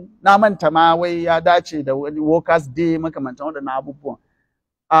san, na manta ma wai ya dace da wani workers day makamantan waɗannan abubuwan.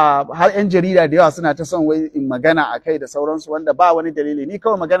 Har 'yan jarida da yawa suna ta son wai in magana a kai da sauransu wanda ba wani dalili. Ni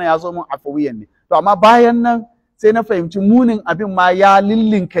kawai magana ya zo mun afawiyan ne. To amma bayan nan sai na fahimci munin abin ma ya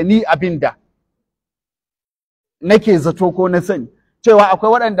lillinka ni abin da nake zato ko na sani, cewa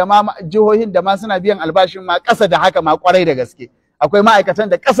akwai waɗanda ma jihohin da ma suna biyan albashin ma ƙasa da haka ma ƙwarai da gaske. Akwai ma'aikatan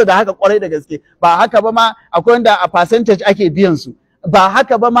da ƙasa da haka ƙwarai da gaske. Ba haka ba ma akwai wanda a percentage ake biyan su. Ba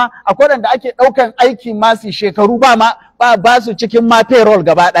haka ba ma akwai wanda ake ɗaukan aiki masu shekaru ba su cikin ma payroll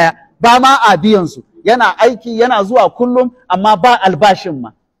gaba ɗaya, ba ma a biyan su. Yana aiki yana zuwa kullum amma ba albashin ma.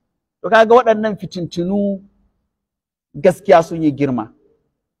 To kaga waɗannan fitintunu gaskiya sun yi girma.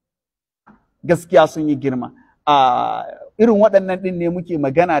 Gaskiya sun yi girma. Irin waɗannan ɗin ne muke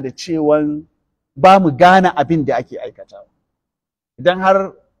magana da cewan ba mu gane abin da ake aikatawa. Idan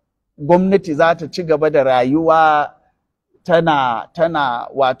har gwamnati za ta ci gaba da rayuwa tana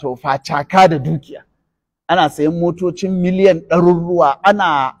wato facaka da dukiya, ana sayan motocin miliyan ɗaruruwa,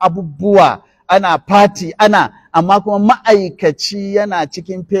 ana abubuwa, ana fati, amma kuma ma'aikaci yana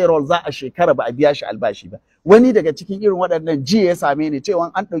cikin payroll za a shekara ba a biya shi albashi ba. Wani daga cikin irin waɗannan jiya ya same ni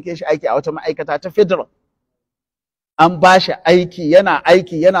cewa an ɗauke shi aiki a wata ma'aikata ta federal. An ba shi aiki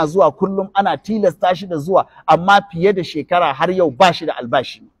yana zuwa kullum, ana tilasta shi da zuwa, amma fiye da shekara har yau ba shi da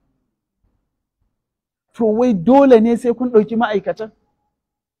albashi. to wai dole ne sai kun ɗauki ma'aikatan?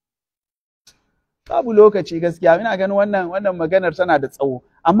 Babu lokaci gaskiya, ina ganin wannan maganar tana da tsawo,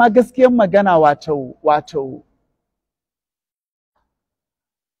 amma gaskiyar magana wato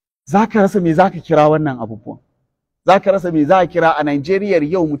za ka rasa me za ka kira wannan abubuwan. Za ka rasa me za a kira a Najeriya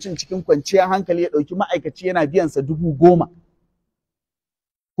yau mutum cikin kwanciyar hankali ya ɗauki ma'aikaci yana biyansa 10,000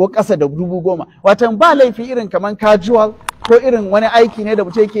 ko ƙasa da 10,000. Watan ba laifi irin kamar casual ko irin wani aiki ne da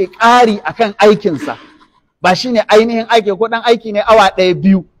mutum yake ƙari akan aikinsa. Ba shi ne ainihin aiki ko ɗan aiki ne awa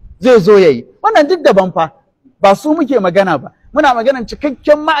 1-2 zai zo ya yi. Wannan duk daban fa, ba su muke magana ba. Muna maganan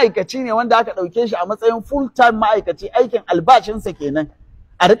cikakken ma'aikaci ne wanda aka ɗauke shi a matsayin full time ma'aikaci, aikin albashinsa kenan.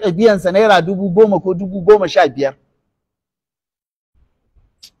 A riƙa biyansa naira 10,000 ko 15,000.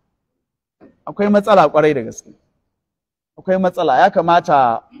 Akwai matsala ƙwarai da gaske. Akwai matsala, ya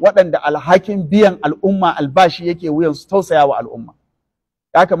kamata waɗanda alhakin biyan al'umma albashi yake wuyan su tausaya wa al'umma.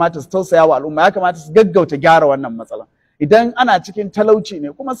 Ya kamata su tausaya wa al'umma, ya kamata su gaggauta gyara wannan matsala. Idan ana cikin talauci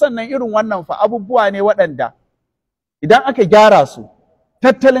ne, kuma sannan irin wannan fa abubuwa ne waɗanda idan aka gyara su,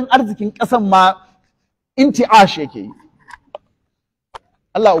 tattalin arzikin ƙasan ma inti'ash yake yi.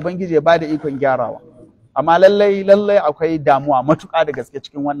 Allah Ubangiji ya bada ikon gyarawa. Amma lallai akwai damuwa matuƙa da gaske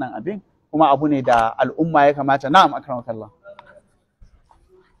cikin wannan abin, kuma abu ne da al'umma ya kamata. Na'am, akramakallah.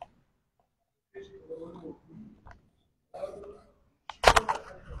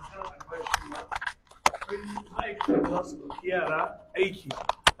 Yara aiki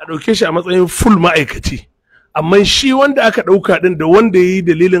a ɗauke shi a matsayin full ma'aikaci, amma shi wanda aka ɗauka ɗin da wanda ya yi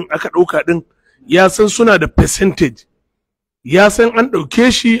dalilin aka ɗauka ɗin ya san suna da percentage, ya san an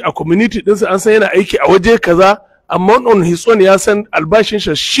ɗauke shi a community ɗinsa, an san yana aiki a waje kaza, amma on his own ya san albashin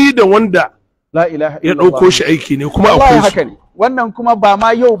shi da wanda ya ɗauko shi aiki ne, kuma akwai haka ne. Wannan kuma ba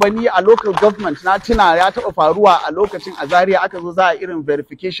ma yau ba, ni a local government na tuna ya taɓa faruwa a lokacin a Zaria aka zo za a irin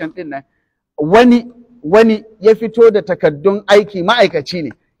verification ɗin nan. Wani ya fito da takaddun aiki, ma'aikaci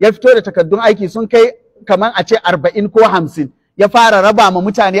ne, ya fito da takaddun aiki sun kai kamar a ce 40 ko 50, ya fara raba ma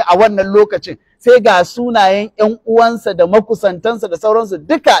mutane a wannan lokacin, sai ga sunayen 'yan uwansa da makusantansa da sauransu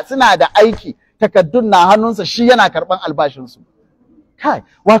duka suna da aiki, takaddun na hannunsa, shi yana karɓan albashinsu. Kai,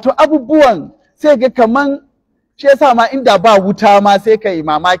 wato abubuwan sai ga kaman, shi yasa ma inda ba wuta ma sai ka yi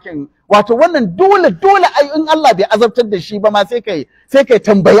mamakin, wato wannan dole ai in Allah bai azabtar da shi ba ma sai kai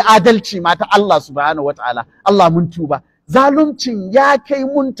tambayi adalci ma ta Allah subhanahu wataala. Allah mun tuba, zaluncin ya kai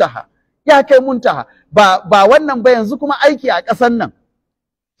muntaha, ba wannan ba. Yanzu kuma aiki a ƙasan nan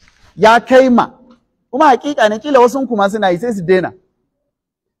ya kai ma, kuma hakika ne, kila wasu kuma suna yi sai su daina.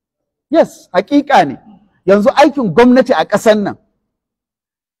 Yes, hakika ne, yanzu aikin gwamnati a ƙasan nan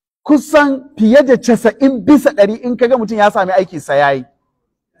kusan fiye da 90% in kaga mutum ya sami aiki sa yayi.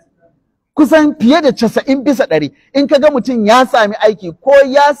 Kusan fiye da 90% in kaga mutum ya sami aiki ko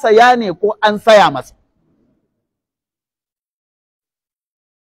ya saya ne ko an saya masa.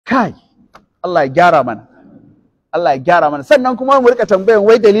 Kai, Allah ya gyara mana. Allah ya gyara mana. Sannan kuma mu rika tambayan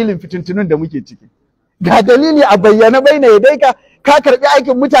wai dalilin fitintunun da muke ciki. Ga dalili a bayyana baina yadai ka karbi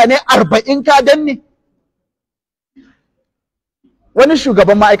aikin mutane 40 ka danne. Wani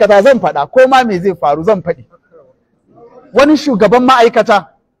shugaban ma'aikata, zan faɗa ko ma me zai faru zan faɗi. Wani shugaban ma'aikata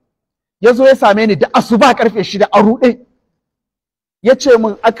ya zo ya same ni da asuba karfe 6 a ruɗe. Ya ce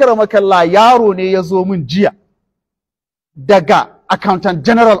min, akramakallah, yaro ne ya zo min jiya daga Accountant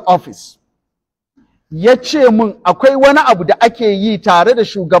General Office. Ya ce min akwai wani abu da ake yi tare da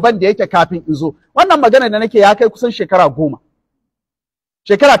shugaban da yake kafin in zo. Wannan magana da nake ya kai kusan shekara 10.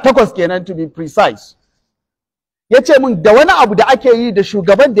 Shekara 8 kenan to be precise. Ya ce min da wani abu da ake yi da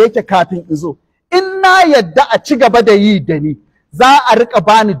shugaban da yake kafin in zo. In na yadda a ci gaba da yi da ni, za a rika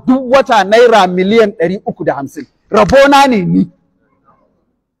bani duk wata naira miliyan 350. Rabona ne ni.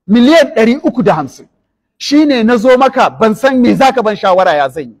 Miliyan 350. Shi ne na zo maka, ban san me za ka ban shawara ya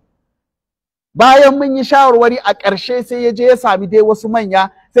zan yi. Bayan mun yi shawarwari a ƙarshe sai ya je ya sami dai wasu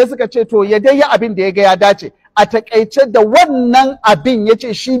manya, sai suka ce to ya dai yi abin da ya ga ya dace. A takaice da wannan abin ya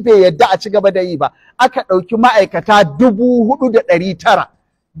ce shi bai yadda a ci gaba da yi ba. Aka ɗauki ma'aikata 4,900.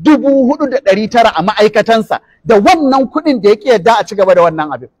 4,900 a ma'aikatansa da wannan kuɗin da ya ƙi yadda a ci gaba da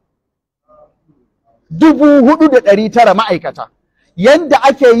wannan abin. 4,900 ma'aikata. Yanda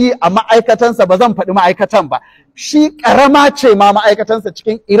ake yi a ma'aikatansa, ba zan faɗi ma'aikatan ba, shi ƙarama ce ma ma'aikatansa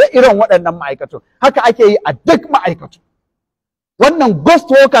cikin ire-iren waɗannan ma'aikatu. Haka ake yi a duk ma'aikatu. Wannan ghost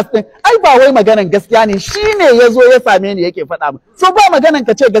workers ɗin, ai ba wai maganan gaskiya ne, shi ne ya zo ya same ni yake faɗa min. So ba maganan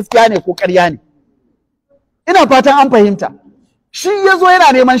ka ce gaskiya ne ko ƙarya ne. Ina fatan an fahimta. Shi ya zo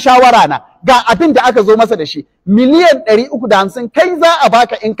yana neman shawara na, ga abin da aka zo masa da shi, miliyan 350 kai za a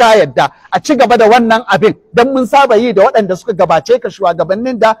baka in ka yadda a ci gaba da wannan abin, don mun saba yi da waɗanda suka gabace ka,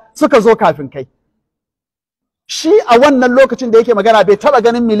 shugabannin da suka zo kafin kai. shi a wannan lokacin da yake magana bai taba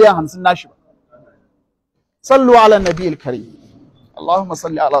ganin miliyan 50 nashi ba. Sallu ala nabiyil karim. اللهم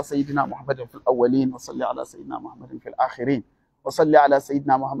صل على سيدنا محمد في الأولين وصل على سيدنا محمد في الآخرين وصل على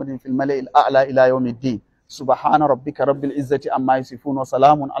سيدنا محمد في الملأ الأعلى إلى يوم الدين. سبحان ربك رب العزة عما يصفون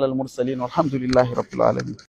وسلام على المرسلين والحمد لله رب العالمين.